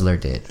Osler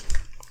did.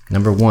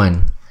 Number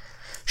 1,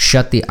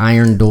 shut the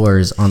iron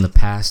doors on the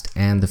past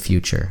and the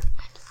future.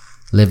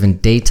 Live in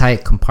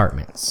day-tight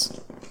compartments.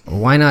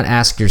 Why not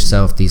ask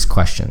yourself these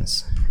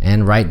questions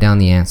and write down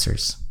the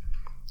answers?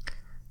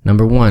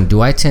 Number 1,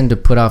 do I tend to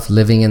put off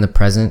living in the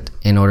present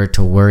in order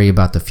to worry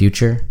about the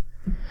future?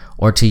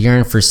 Or to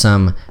yearn for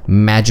some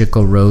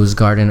magical rose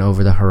garden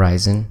over the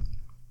horizon?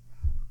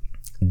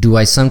 Do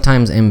I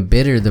sometimes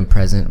embitter the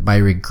present by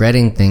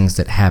regretting things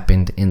that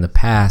happened in the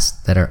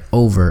past that are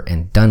over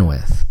and done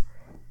with?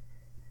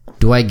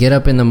 Do I get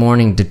up in the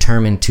morning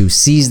determined to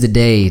seize the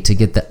day to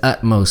get the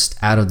utmost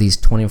out of these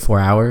 24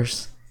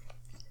 hours?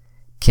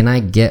 Can I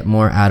get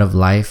more out of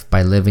life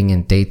by living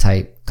in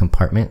day-tight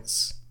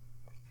compartments?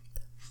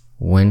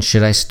 When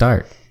should I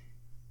start?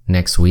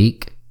 Next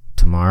week?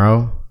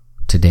 Tomorrow?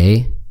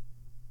 Today?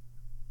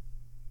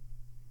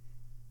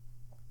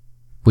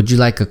 Would you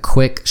like a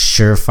quick,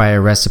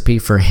 surefire recipe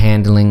for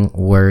handling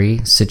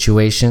worry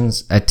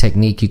situations? A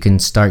technique you can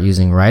start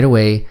using right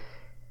away.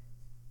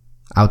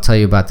 I'll tell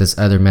you about this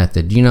other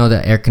method. You know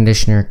the air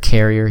conditioner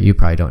Carrier? You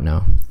probably don't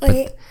know.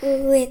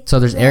 Wait. So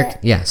there's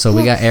so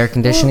we got air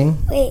conditioning.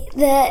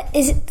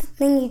 Is it the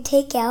thing you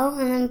take out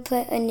and then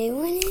put a new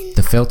one in?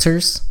 The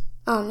filters?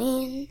 Oh,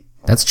 man.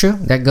 That's true.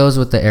 That goes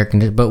with the air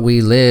conditioner. But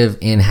we live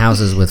in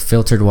houses with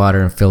filtered water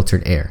and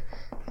filtered air.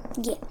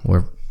 Yeah.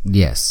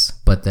 Yes.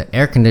 But the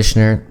air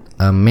conditioner,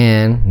 a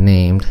man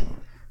named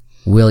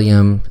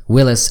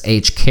Willis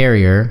H.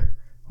 Carrier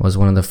was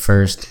one of the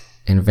first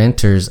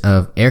inventors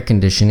of air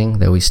conditioning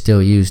that we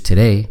still use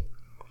today.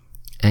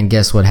 And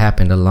guess what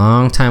happened? A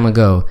long time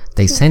ago,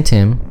 they sent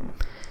him.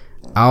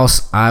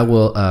 I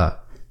will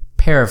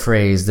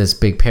paraphrase this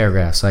big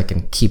paragraph so I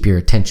can keep your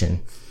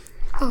attention.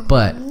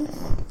 But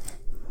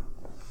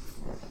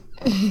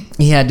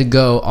he had to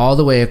go all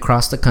the way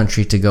across the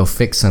country to go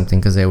fix something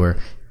because they were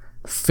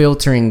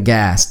filtering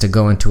gas to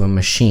go into a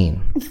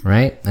machine,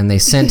 right? And they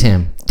sent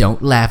him,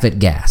 don't laugh at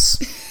gas.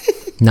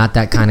 Not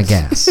that kind of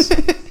gas.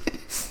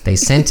 They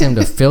sent him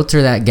to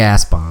filter that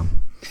gas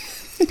bomb.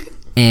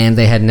 And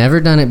they had never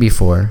done it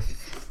before.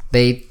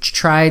 They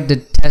tried to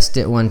test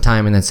it one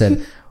time and then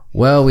said,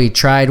 well, we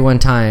tried one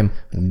time.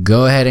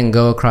 Go ahead and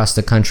go across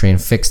the country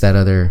and fix that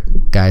other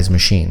guy's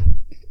machine.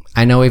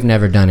 I know we've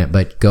never done it,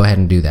 but go ahead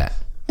and do that.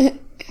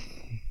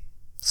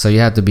 So you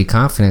have to be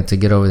confident to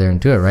get over there and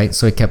do it, right?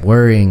 So he kept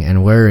worrying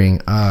and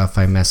worrying. If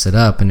I mess it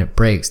up and it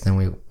breaks, then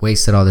we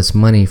wasted all this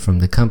money from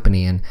the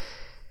company. And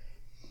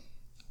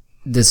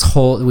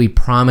we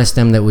promised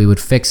them that we would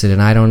fix it,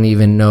 and I don't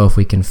even know if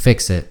we can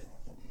fix it.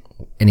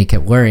 And he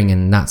kept worrying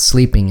and not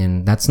sleeping,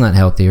 and that's not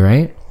healthy,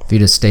 right? If you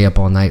just stay up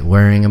all night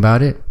worrying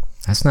about it,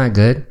 that's not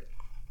good.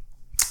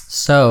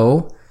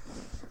 So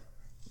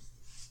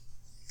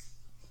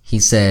he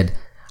said,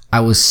 I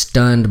was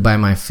stunned by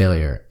my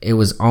failure. It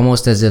was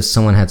almost as if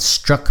someone had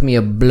struck me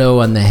a blow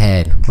on the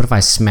head. What if I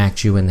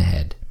smacked you in the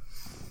head?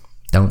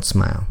 Don't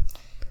smile.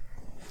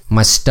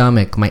 My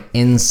stomach, my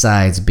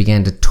insides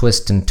began to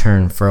twist and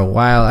turn. For a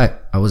while,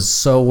 I was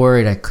so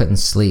worried I couldn't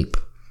sleep.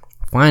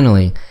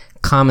 Finally,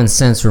 common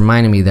sense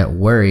reminded me that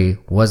worry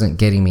wasn't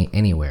getting me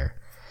anywhere.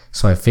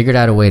 So I figured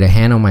out a way to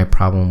handle my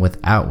problem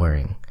without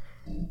worrying.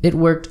 It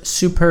worked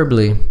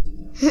superbly.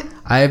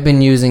 I have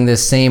been using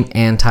this same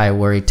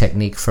anti-worry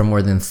technique for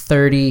more than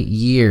 30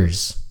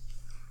 years.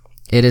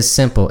 It is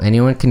simple.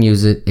 Anyone can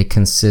use it. It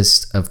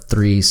consists of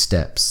 3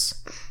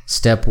 steps.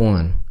 Step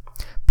 1.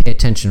 Pay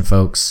attention,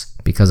 folks,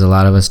 because a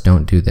lot of us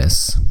don't do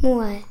this.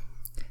 What?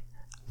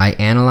 I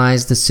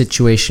analyzed the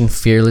situation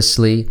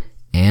fearlessly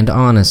and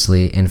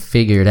honestly and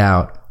figured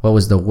out what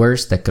was the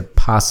worst that could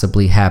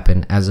possibly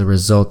happen as a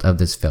result of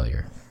this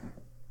failure.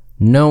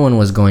 No one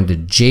was going to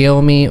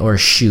jail me or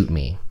shoot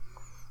me.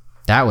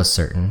 That was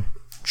certain.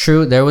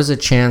 True, there was a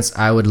chance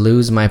I would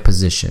lose my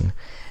position,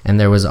 and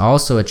there was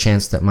also a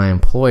chance that my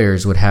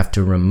employers would have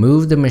to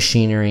remove the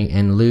machinery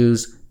and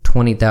lose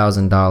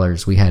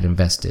 $20,000 we had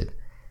invested.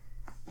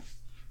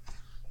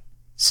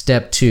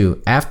 Step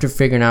 2. After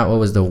figuring out what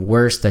was the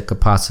worst that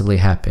could possibly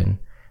happen,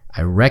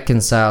 I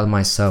reconciled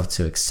myself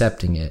to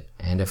accepting it,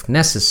 and if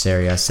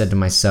necessary, I said to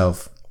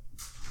myself,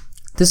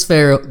 this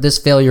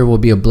failure will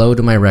be a blow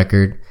to my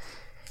record.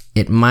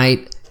 It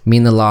might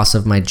mean the loss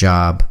of my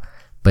job,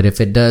 but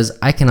if it does,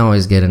 I can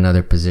always get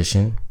another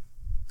position.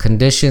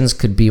 Conditions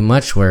could be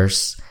much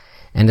worse,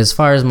 and as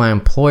far as my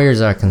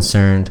employers are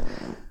concerned,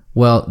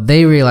 well,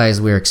 they realize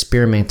we're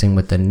experimenting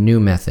with a new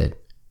method,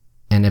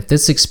 and if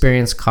this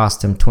experience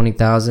cost them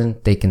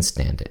 $20,000, they can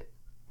stand it.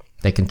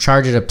 They can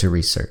charge it up to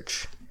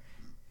research.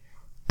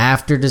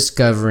 After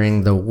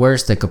discovering the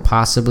worst that could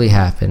possibly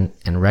happen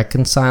and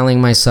reconciling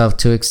myself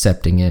to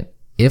accepting it,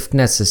 if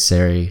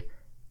necessary,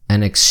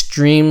 an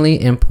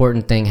extremely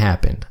important thing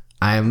happened.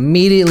 I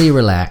immediately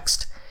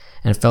relaxed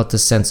and felt a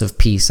sense of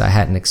peace I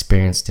hadn't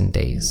experienced in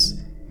days.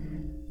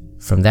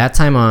 From that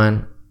time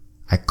on,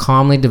 I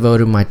calmly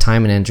devoted my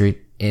time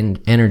and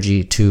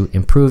energy to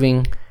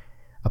improving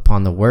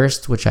upon the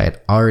worst which I had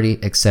already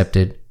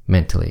accepted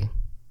mentally.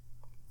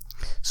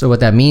 So what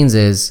that means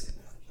is,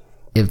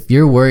 if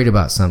you're worried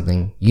about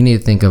something, you need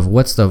to think of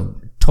what's the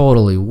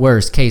totally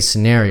worst case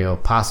scenario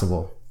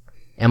possible.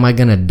 Am I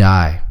gonna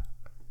die?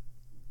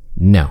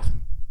 No.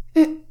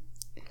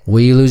 Will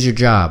you lose your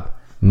job?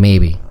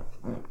 Maybe.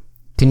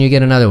 Can you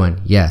get another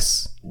one?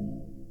 Yes.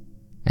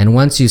 And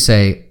once you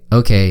say,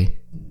 okay,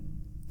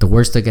 the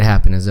worst that could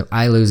happen is if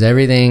I lose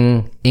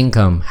everything,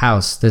 income,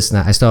 house, this and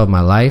that, I still have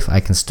my life, I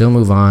can still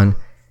move on.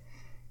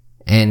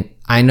 And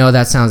I know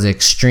that sounds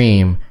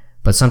extreme,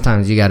 but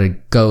sometimes you gotta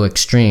go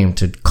extreme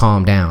to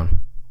calm down.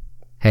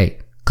 Hey,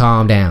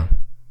 calm down.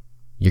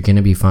 You're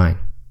gonna be fine.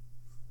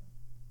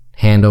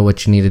 Handle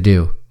what you need to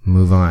do.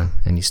 Move on.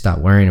 And you stop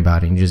worrying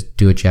about it and you just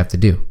do what you have to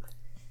do.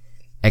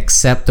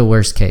 Accept the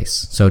worst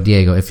case. So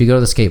Diego, if you go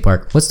to the skate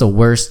park, what's the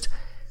worst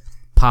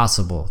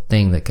possible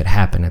thing that could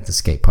happen at the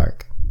skate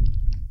park?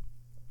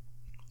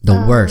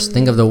 The worst.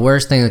 Think of the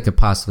worst thing that could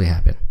possibly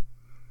happen.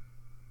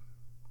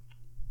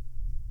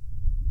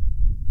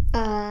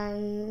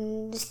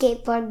 The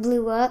skate park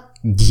blew up.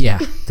 Yeah,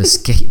 the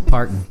skate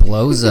park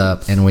blows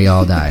up and we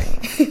all die.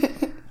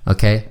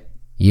 Okay?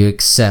 You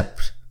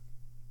accept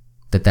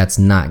that that's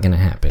not going to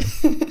happen.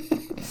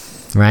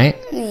 Right?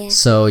 Yeah.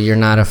 So you're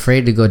not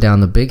afraid to go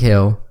down the big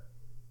hill.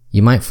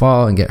 You might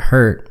fall and get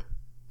hurt,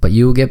 but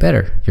you will get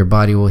better. Your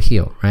body will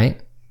heal,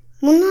 right?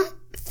 Well, not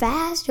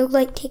fast.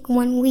 It'll take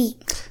 1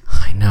 week.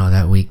 I know,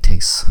 that week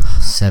takes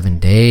 7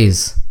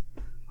 days.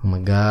 Oh my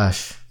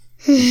gosh.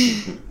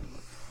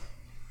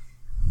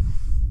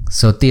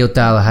 So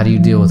Teotala, how do you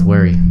deal with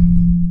worry? I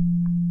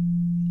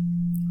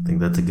think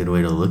that's a good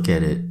way to look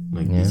at it.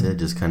 Like you said,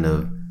 just kind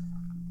of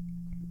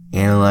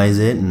analyze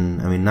it and,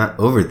 not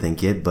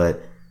overthink it,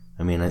 but,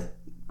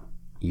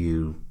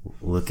 you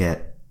look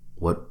at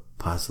what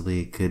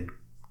possibly could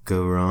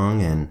go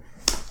wrong and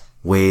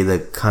weigh the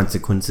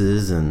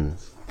consequences and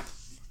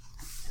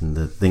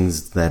the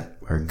things that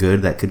are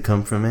good that could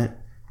come from it.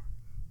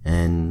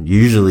 And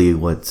usually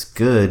what's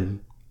good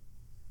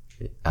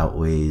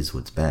outweighs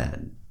what's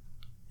bad.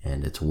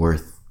 And it's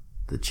worth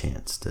the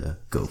chance to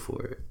go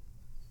for it.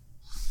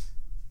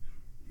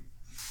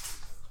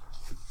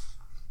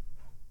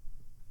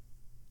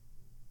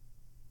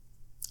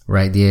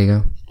 Right,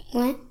 Diego?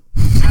 What?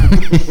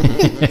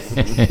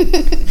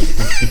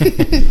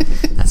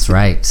 That's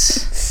right.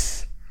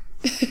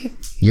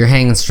 You're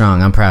hanging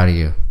strong. I'm proud of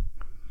you.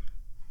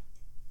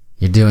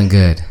 You're doing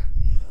good.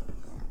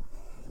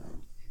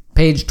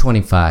 Page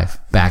 25.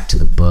 Back to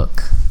the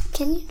book.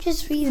 Can you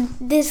just read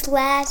this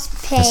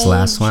last page? This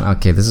last one?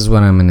 Okay, this is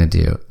what I'm going to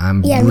do.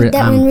 Read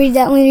that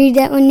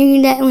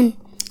one.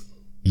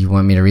 You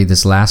want me to read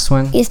this last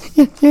one? Yes.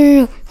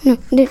 No.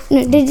 No.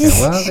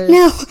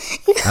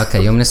 Okay,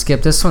 you want me to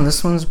skip this one?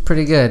 This one's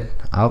pretty good.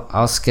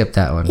 I'll skip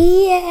that one.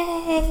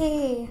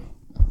 Yay.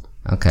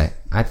 Okay,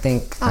 I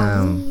think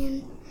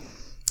Man.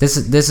 this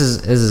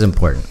is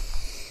important.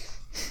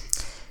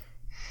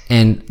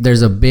 And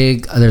there's a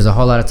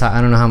whole lot of time. I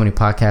don't know how many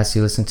podcasts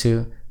you listen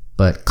to,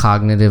 but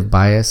cognitive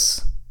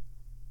bias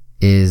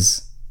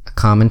is a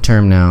common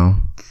term now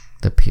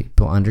that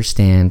people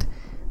understand.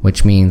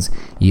 which means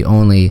you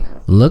only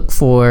look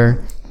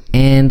for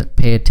and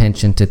pay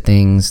attention to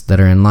things that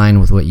are in line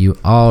with what you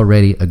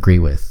already agree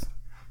with.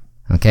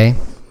 Okay?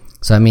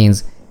 So that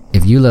means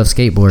if you love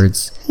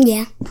skateboards,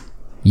 Yeah.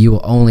 you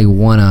will only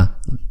want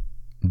to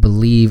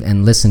believe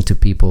and listen to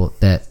people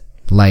that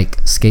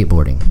like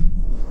skateboarding.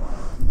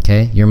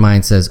 Okay? Your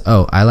mind says,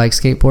 oh, I like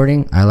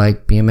skateboarding. I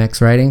like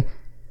BMX riding.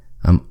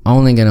 I'm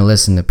only going to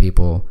listen to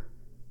people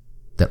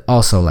that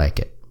also like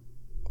it.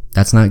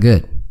 That's not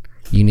good.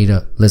 You need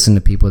to listen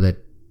to people that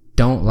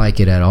don't like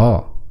it at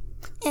all.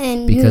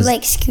 And Because- who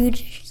like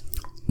scooters.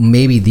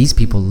 Maybe these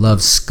people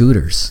love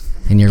scooters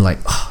and you're like,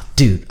 oh,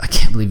 dude, I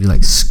can't believe you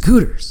like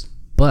scooters.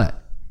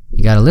 But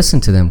you got to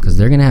listen to them because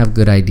they're going to have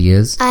good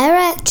ideas. I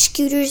ride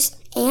scooters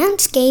and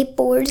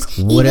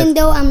skateboards, What even if-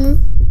 though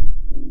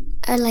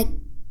I like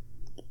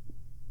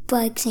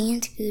bikes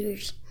and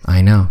scooters.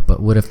 I know, but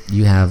what if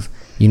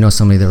you know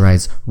somebody that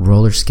rides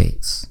roller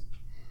skates?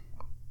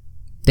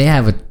 They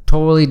have a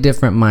totally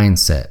different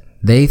mindset.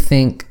 They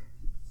think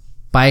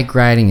bike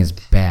riding is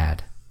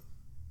bad.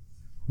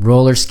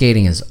 Roller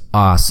skating is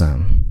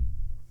awesome.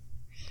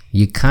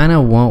 You kind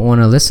of won't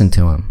want to listen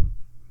to them,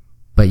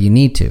 but you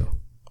need to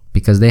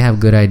because they have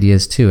good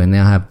ideas too and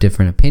they'll have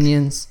different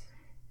opinions.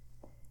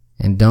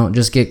 And don't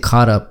just get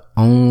caught up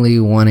only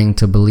wanting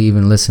to believe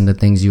and listen to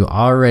things you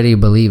already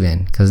believe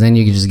in because then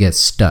you can just get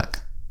stuck.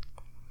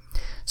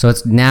 So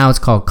it's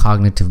called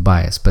cognitive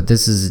bias, but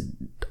this is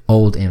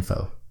old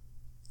info.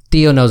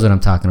 Theo knows what I'm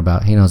talking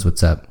about. He knows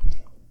what's up.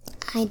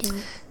 I don't.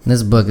 And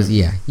this book is,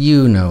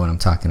 you know what I'm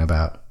talking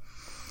about.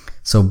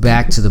 So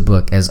back to the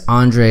book. As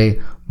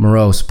Andre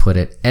Morose put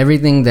it,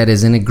 everything that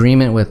is in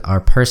agreement with our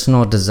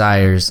personal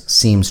desires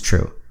seems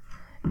true.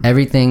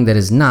 Everything that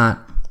is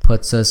not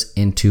puts us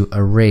into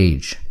a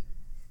rage.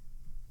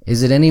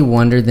 Is it any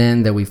wonder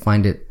then that we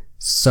find it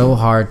so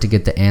hard to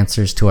get the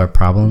answers to our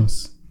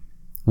problems?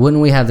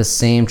 Wouldn't we have the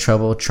same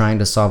trouble trying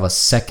to solve a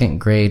second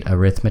grade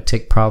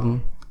arithmetic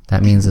problem?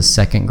 That means a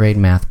second grade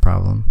math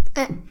problem.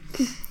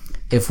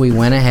 If we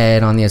went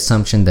ahead on the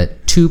assumption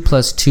that 2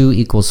 plus 2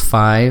 equals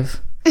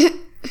 5,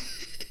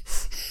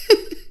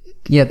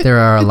 yet there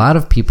are a lot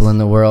of people in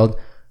the world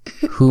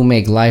who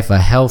make life a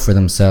hell for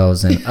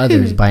themselves and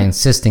others by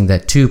insisting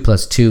that 2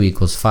 plus 2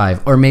 equals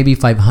 5, or maybe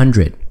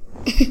 500.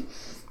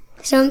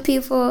 Some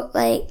people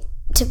like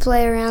to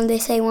play around. They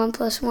say 1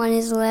 plus 1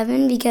 is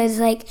 11 because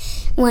like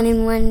 1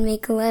 and 1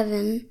 make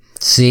 11.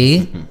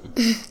 See?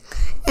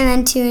 And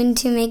then 2 and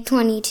 2 make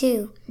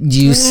 22.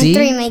 Do you 3 see?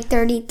 and 3 make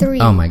 33.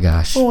 Oh my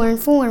gosh. 4 and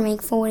 4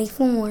 make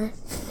 44.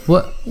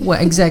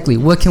 What exactly?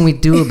 What can we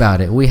do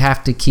about it? We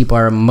have to keep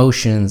our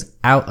emotions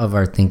out of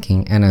our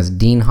thinking, and as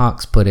Dean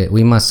Hawkes put it,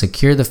 we must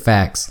secure the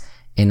facts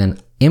in an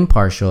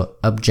impartial,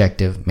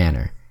 objective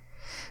manner.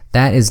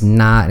 That is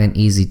not an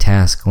easy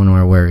task when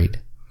we're worried.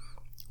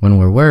 When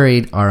we're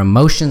worried, our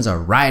emotions are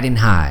riding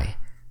high,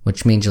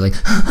 which means you're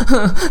like,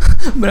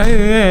 but I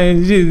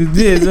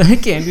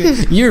can't do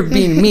it. You're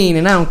being mean,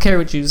 and I don't care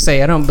what you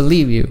say. I don't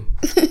believe you.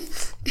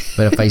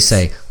 But if I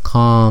say,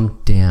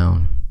 calm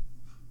down,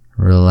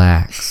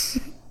 relax.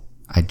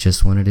 I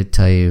just wanted to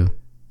tell you,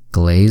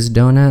 glazed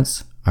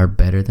donuts are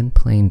better than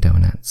plain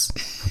donuts.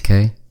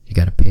 Okay? You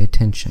got to pay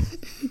attention.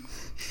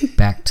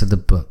 Back to the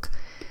book.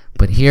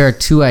 But here are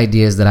 2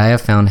 ideas that I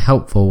have found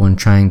helpful when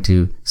trying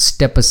to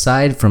step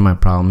aside from my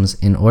problems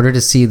in order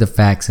to see the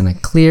facts in a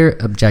clear,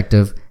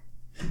 objective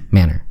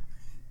manner.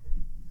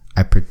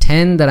 I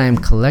pretend that I am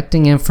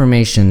collecting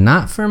information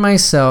not for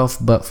myself,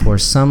 but for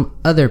some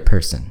other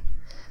person.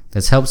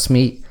 This helps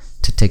me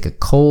to take a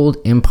cold,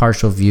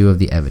 impartial view of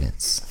the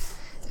evidence.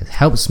 It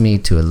helps me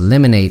to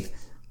eliminate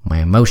my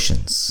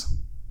emotions.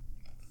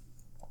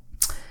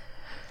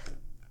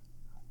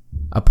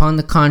 Upon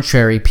the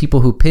contrary,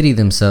 people who pity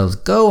themselves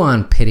go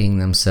on pitying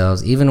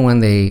themselves even when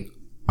they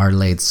are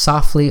laid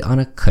softly on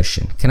a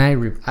cushion.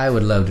 I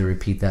would love to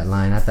repeat that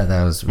line. I thought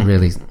that was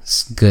really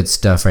good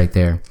stuff right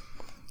there.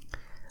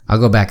 I'll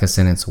go back a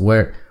sentence.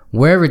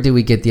 Wherever do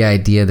we get the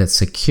idea that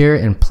secure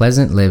and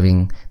pleasant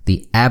living,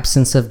 the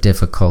absence of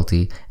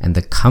difficulty, and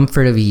the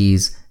comfort of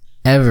ease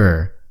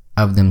ever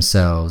of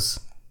themselves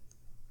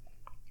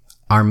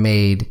are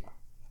made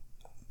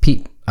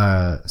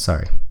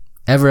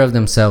ever of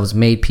themselves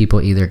made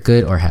people either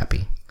good or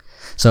happy.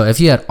 So if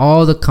you had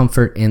all the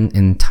comfort in the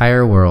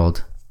entire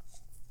world,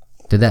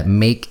 did that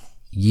make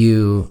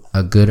you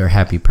a good or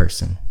happy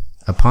person?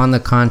 Upon the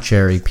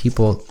contrary,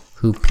 people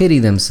who pity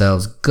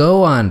themselves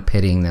go on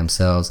pitying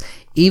themselves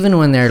even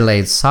when they're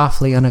laid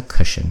softly on a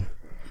cushion.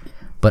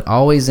 But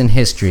always in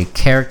history,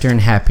 character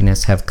and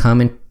happiness have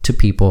come into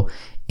people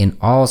in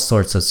all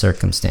sorts of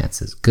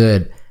circumstances,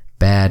 good,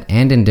 bad,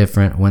 and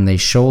indifferent, when they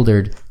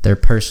shouldered their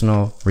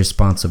personal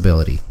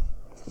responsibility.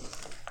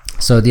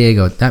 So,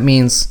 Diego, that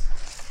means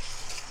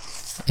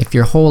if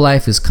your whole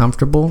life is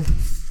comfortable,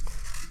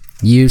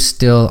 you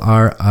still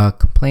are a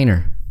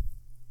complainer.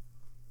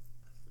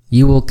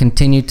 You will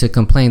continue to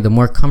complain. The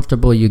more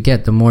comfortable you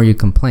get, the more you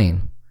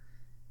complain.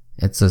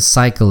 It's a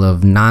cycle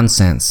of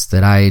nonsense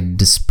that I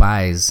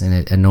despise, and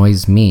it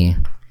annoys me.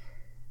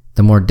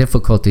 The more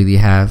difficulty you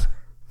have,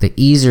 the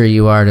easier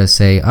you are to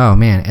say, oh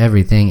man,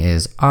 everything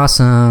is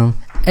awesome.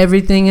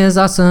 Everything is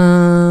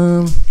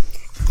awesome.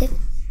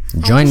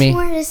 Join me. I just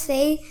wanted to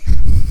say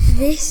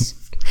this.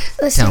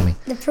 Listen, Tell me.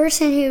 The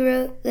person who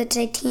wrote the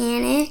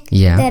Titanic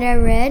Yeah. that I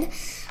read,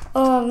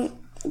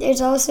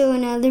 there's also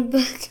another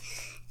book,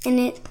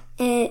 and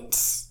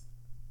it's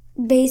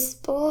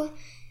baseball,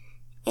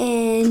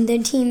 and the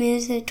team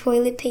is the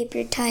Toilet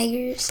Paper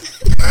Tigers.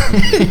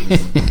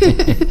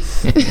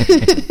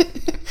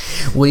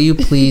 Will you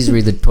please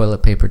read the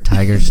Toilet Paper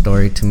Tiger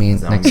story to me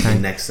next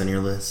time? Next on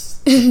your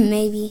list.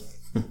 Maybe.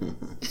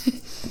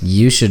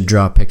 You should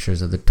draw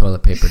pictures of the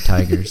Toilet Paper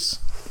Tigers.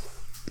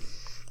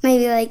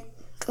 Maybe like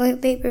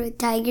toilet paper with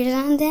tigers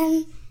on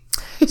them.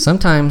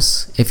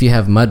 Sometimes, if you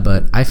have mud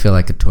butt, I feel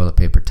like a toilet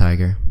paper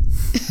tiger.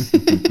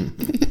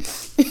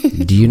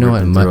 Do you know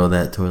what mud? Throw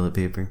that toilet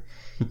paper.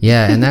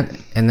 Yeah,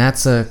 and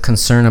that's a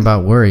concern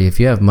about worry. If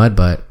you have mud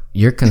butt,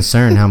 you're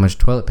concerned how much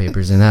toilet paper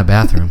is in that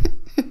bathroom.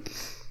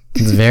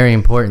 It's very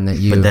important that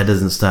you. But that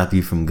doesn't stop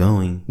you from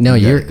going. No,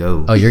 you you're gotta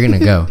go. Oh, you're gonna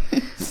go.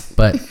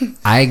 But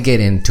I get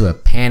into a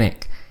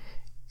panic.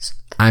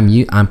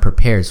 I'm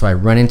prepared, so I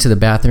run into the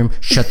bathroom,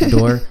 shut the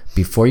door.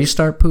 Before you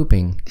start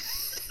pooping,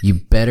 you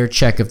better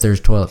check if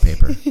there's toilet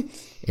paper.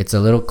 It's a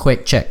little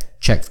quick check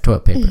for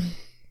toilet paper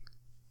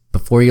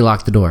before you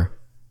lock the door,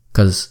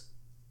 because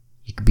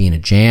you could be in a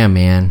jam,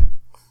 man.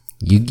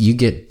 You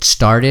get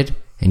started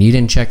and you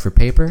didn't check for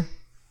paper.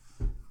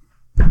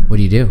 What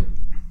do?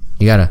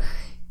 You gotta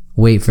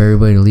wait for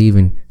everybody to leave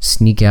and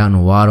sneak out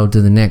and waddle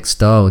to the next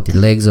stall with your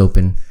legs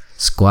open,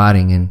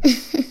 squatting, and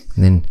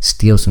then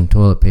steal some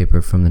toilet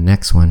paper from the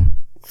next one.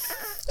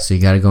 So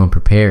you gotta go in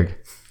prepared.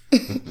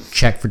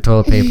 Check for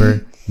toilet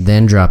paper,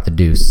 then drop the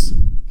deuce.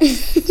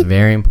 It's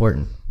very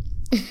important.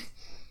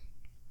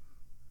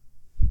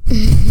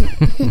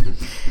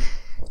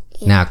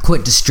 Now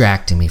quit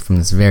distracting me from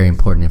this very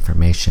important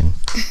information.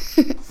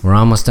 We're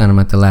almost done. I'm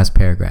at the last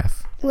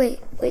paragraph. Wait,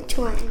 which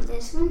one?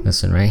 This one?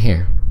 This one right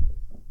here.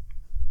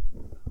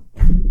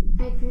 I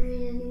can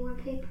read any more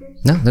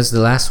papers? No, this is the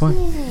last one.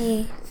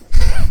 Yay.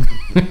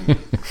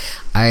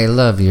 I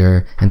love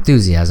your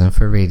enthusiasm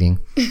for reading.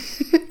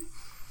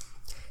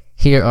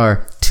 Here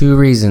are 2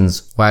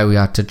 reasons why we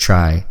ought to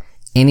try.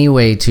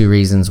 Anyway, 2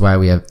 reasons why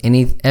we have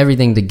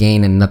everything to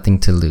gain and nothing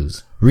to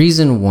lose.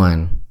 Reason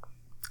 1,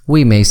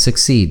 we may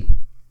succeed.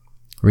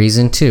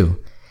 Reason 2,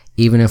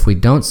 even if we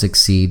don't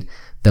succeed,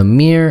 the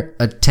mere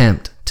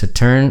attempt to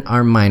turn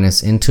our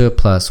minus into a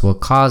plus will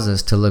cause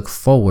us to look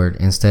forward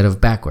instead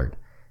of backward.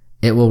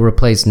 It will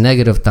replace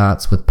negative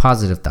thoughts with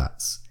positive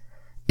thoughts.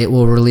 It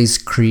will release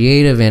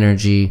creative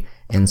energy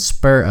and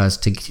spur us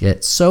to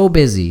get so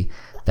busy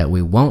that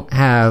we won't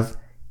have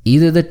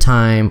either the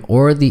time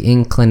or the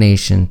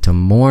inclination to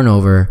mourn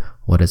over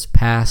what is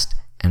past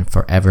and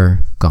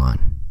forever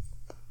gone.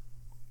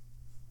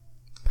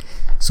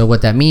 So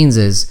what that means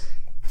is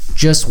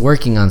just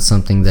working on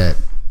something that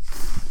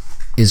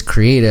is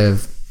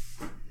creative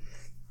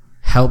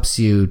helps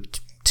you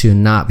to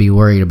not be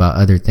worried about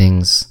other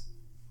things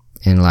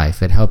in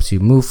life. It helps you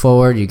move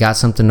forward. You got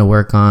something to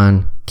work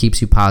on,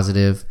 keeps you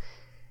positive,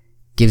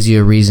 gives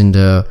you a reason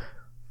to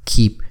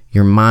keep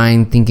your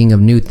mind thinking of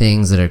new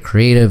things that are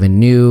creative and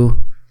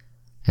new.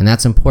 And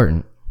that's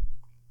important.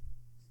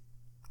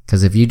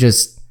 Because if you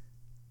just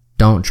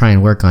don't try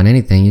and work on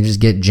anything, you just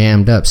get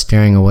jammed up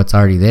staring at what's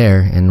already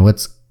there, and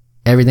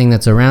everything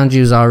that's around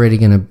you is already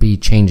going to be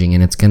changing,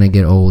 and it's going to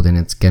get old, and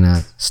it's going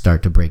to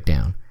start to break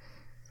down.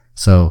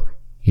 So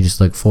you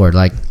just look forward.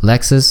 Like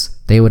Lexus,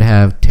 they would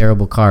have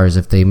terrible cars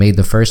if they made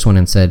the first one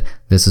and said,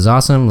 this is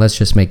awesome, let's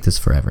just make this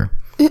forever.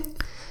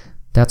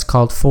 That's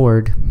called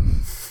Ford.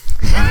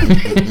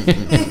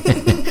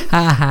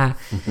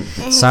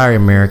 Sorry,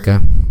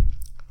 America.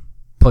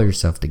 Pull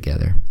yourself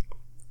together.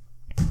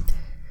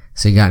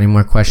 So you got any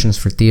more questions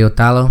for Theo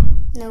Talo?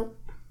 Nope.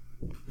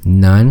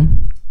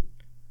 None?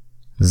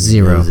 He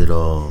 0. knows it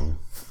all.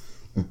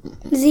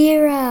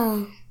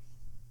 0.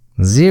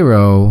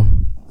 0.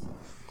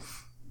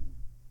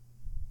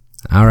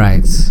 All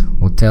right.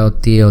 We'll tell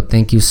Theo,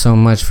 thank you so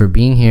much for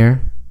being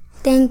here.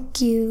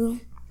 Thank you.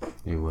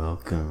 You're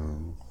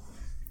welcome.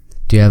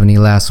 Do you have any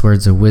last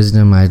words of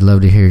wisdom? I'd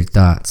love to hear your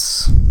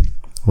thoughts.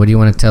 What do you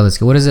want to tell this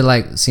kid? What is it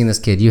like seeing this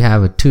kid? You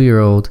have a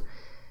 2-year-old,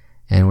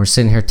 and we're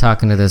sitting here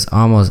talking to this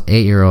almost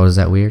 8-year-old. Is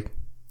that weird?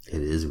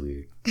 It is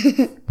weird.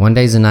 One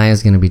day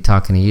Zanaya's going to be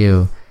talking to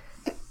you.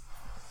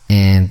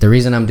 And the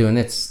reason I'm doing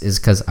this is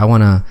because I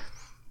want to,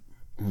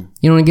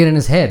 get in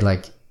his head.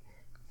 Like,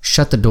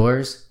 shut the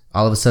doors.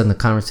 All of a sudden the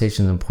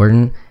conversation is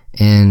important.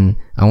 And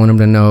I want him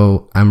to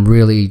know I'm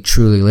really,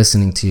 truly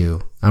listening to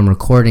you. I'm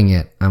recording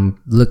it. I'm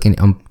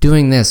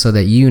doing this so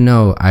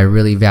that I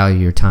really value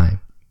your time.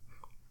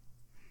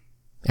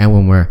 And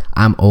when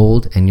I'm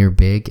old and you're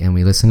big and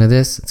we listen to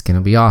this, it's going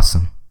to be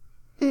awesome.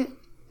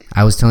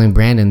 I was telling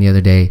Brandon the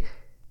other day,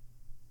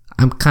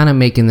 I'm kind of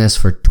making this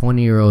for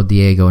 20-year-old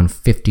Diego and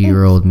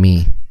 50-year-old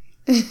me.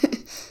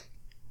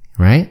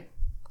 Right?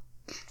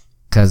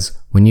 Because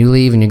when you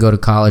leave and you go to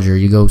college, or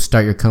you go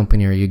start your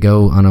company, or you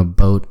go on a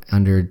boat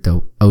under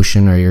the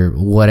ocean, or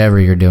whatever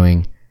you're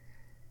doing,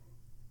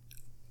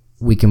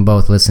 we can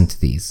both listen to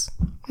these.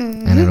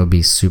 And it'll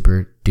be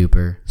super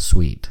duper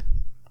sweet.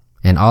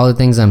 And all the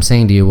things I'm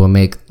saying to you will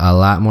make a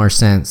lot more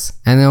sense,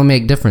 and they'll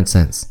make different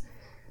sense.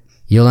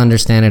 You'll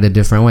understand it a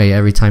different way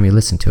every time you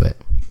listen to it.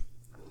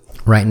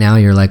 Right now,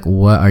 you're like,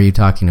 what are you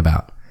talking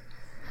about?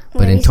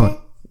 But in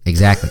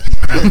exactly.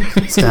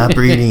 Stop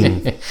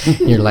reading.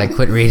 You're like,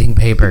 quit reading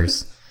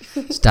papers.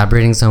 Stop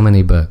reading so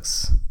many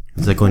books.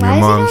 It's like when Why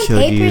your mom is it on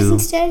showed papers you.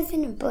 instead of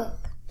in a book?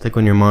 It's like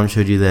when your mom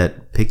showed you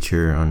that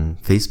picture on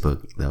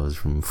Facebook that was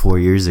from 4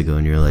 years ago,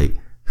 and you're like,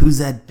 "Who's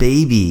that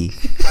baby?"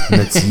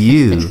 And that's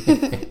you.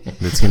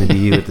 That's gonna be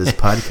you at this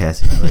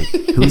podcast. And you're like,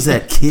 "Who's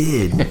that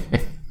kid?"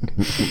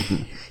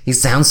 He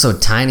sounds so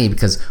tiny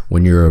because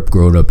when you're a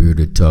grown up, you're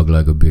to talk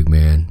like a big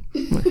man.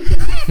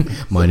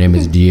 My name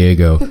is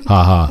Diego.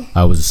 Haha,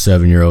 I was a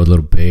 7-year-old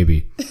little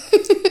baby.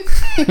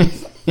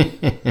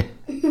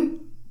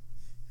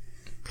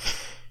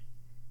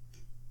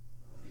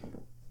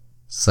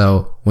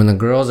 So when the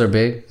girls are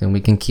big, then we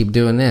can keep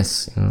doing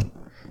this.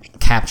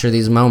 Capture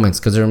these moments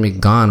because they're going to be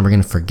gone. We're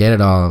going to forget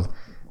it all.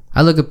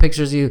 I look at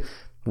pictures of you,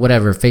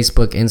 whatever,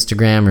 Facebook,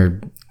 Instagram,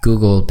 or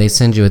Google, they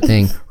send you a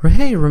thing.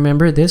 Hey,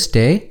 remember this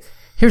day?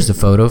 Here's a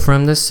photo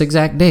from this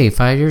exact day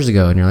 5 years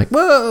ago. And you're like,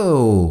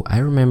 whoa, I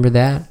remember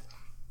that.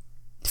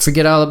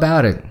 Forget all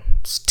about it.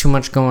 It's too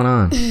much going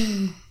on.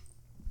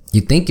 You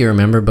think you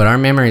remember, but our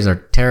memories are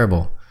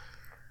terrible.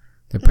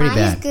 They're pretty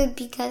Mine's bad. good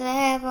because I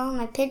have all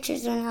my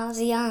pictures when I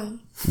was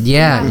young.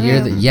 Yeah,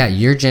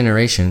 your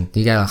generation.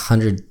 You got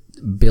 100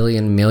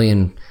 billion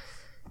million.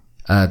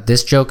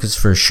 This joke is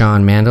for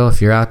Sean Mandel.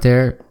 If you're out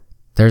there,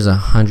 there's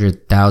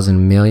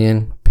 100,000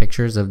 million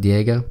pictures of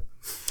Diego.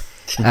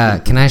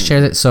 Can I share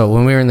that? So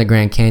when we were in the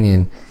Grand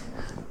Canyon,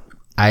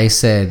 I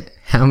said,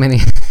 how many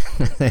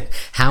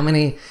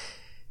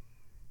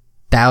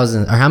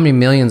thousands or how many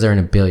millions are in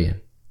a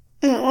billion?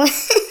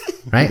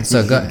 Right?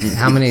 So go,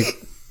 how many,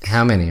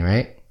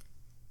 right?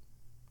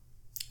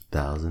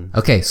 1,000.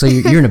 Okay, so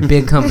you're in a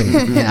big company.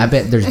 And I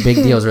bet there's big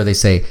deals where they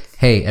say,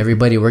 hey,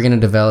 everybody, we're going to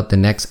develop the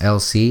next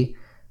LC.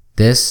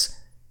 This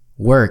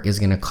work is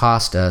going to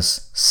cost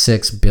us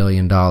 $6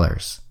 billion.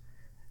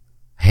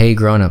 Hey,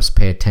 grown-ups,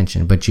 pay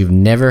attention. But you've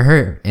never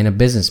heard in a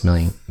business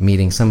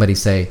meeting somebody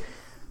say,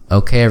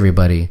 okay,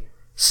 everybody,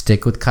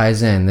 stick with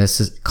Kaizen.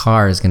 This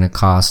car is going to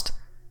cost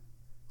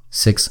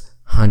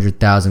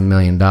 $600,000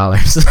 million.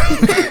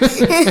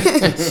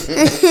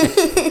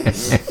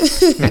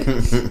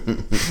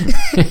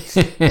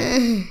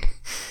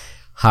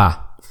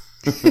 Ha.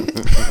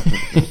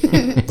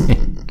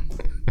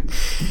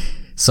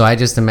 So I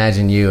just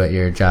imagine you at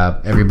your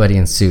job, everybody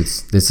in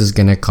suits. This is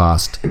going to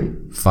cost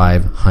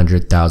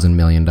 $500,000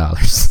 million.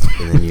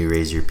 And then you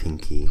raise your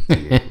pinky. To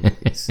your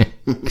face.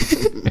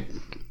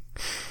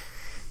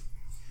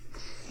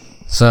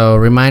 So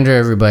reminder,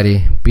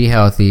 everybody, be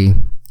healthy,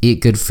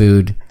 eat good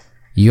food.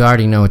 You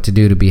already know what to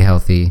do to be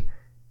healthy.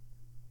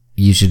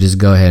 You should just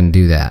go ahead and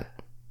do that.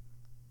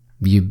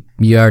 You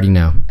already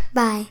know.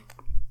 Bye.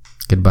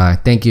 Goodbye.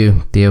 Thank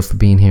you, Theo, for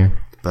being here.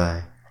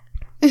 Bye.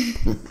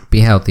 Be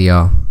healthy,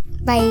 y'all.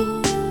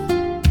 Bye.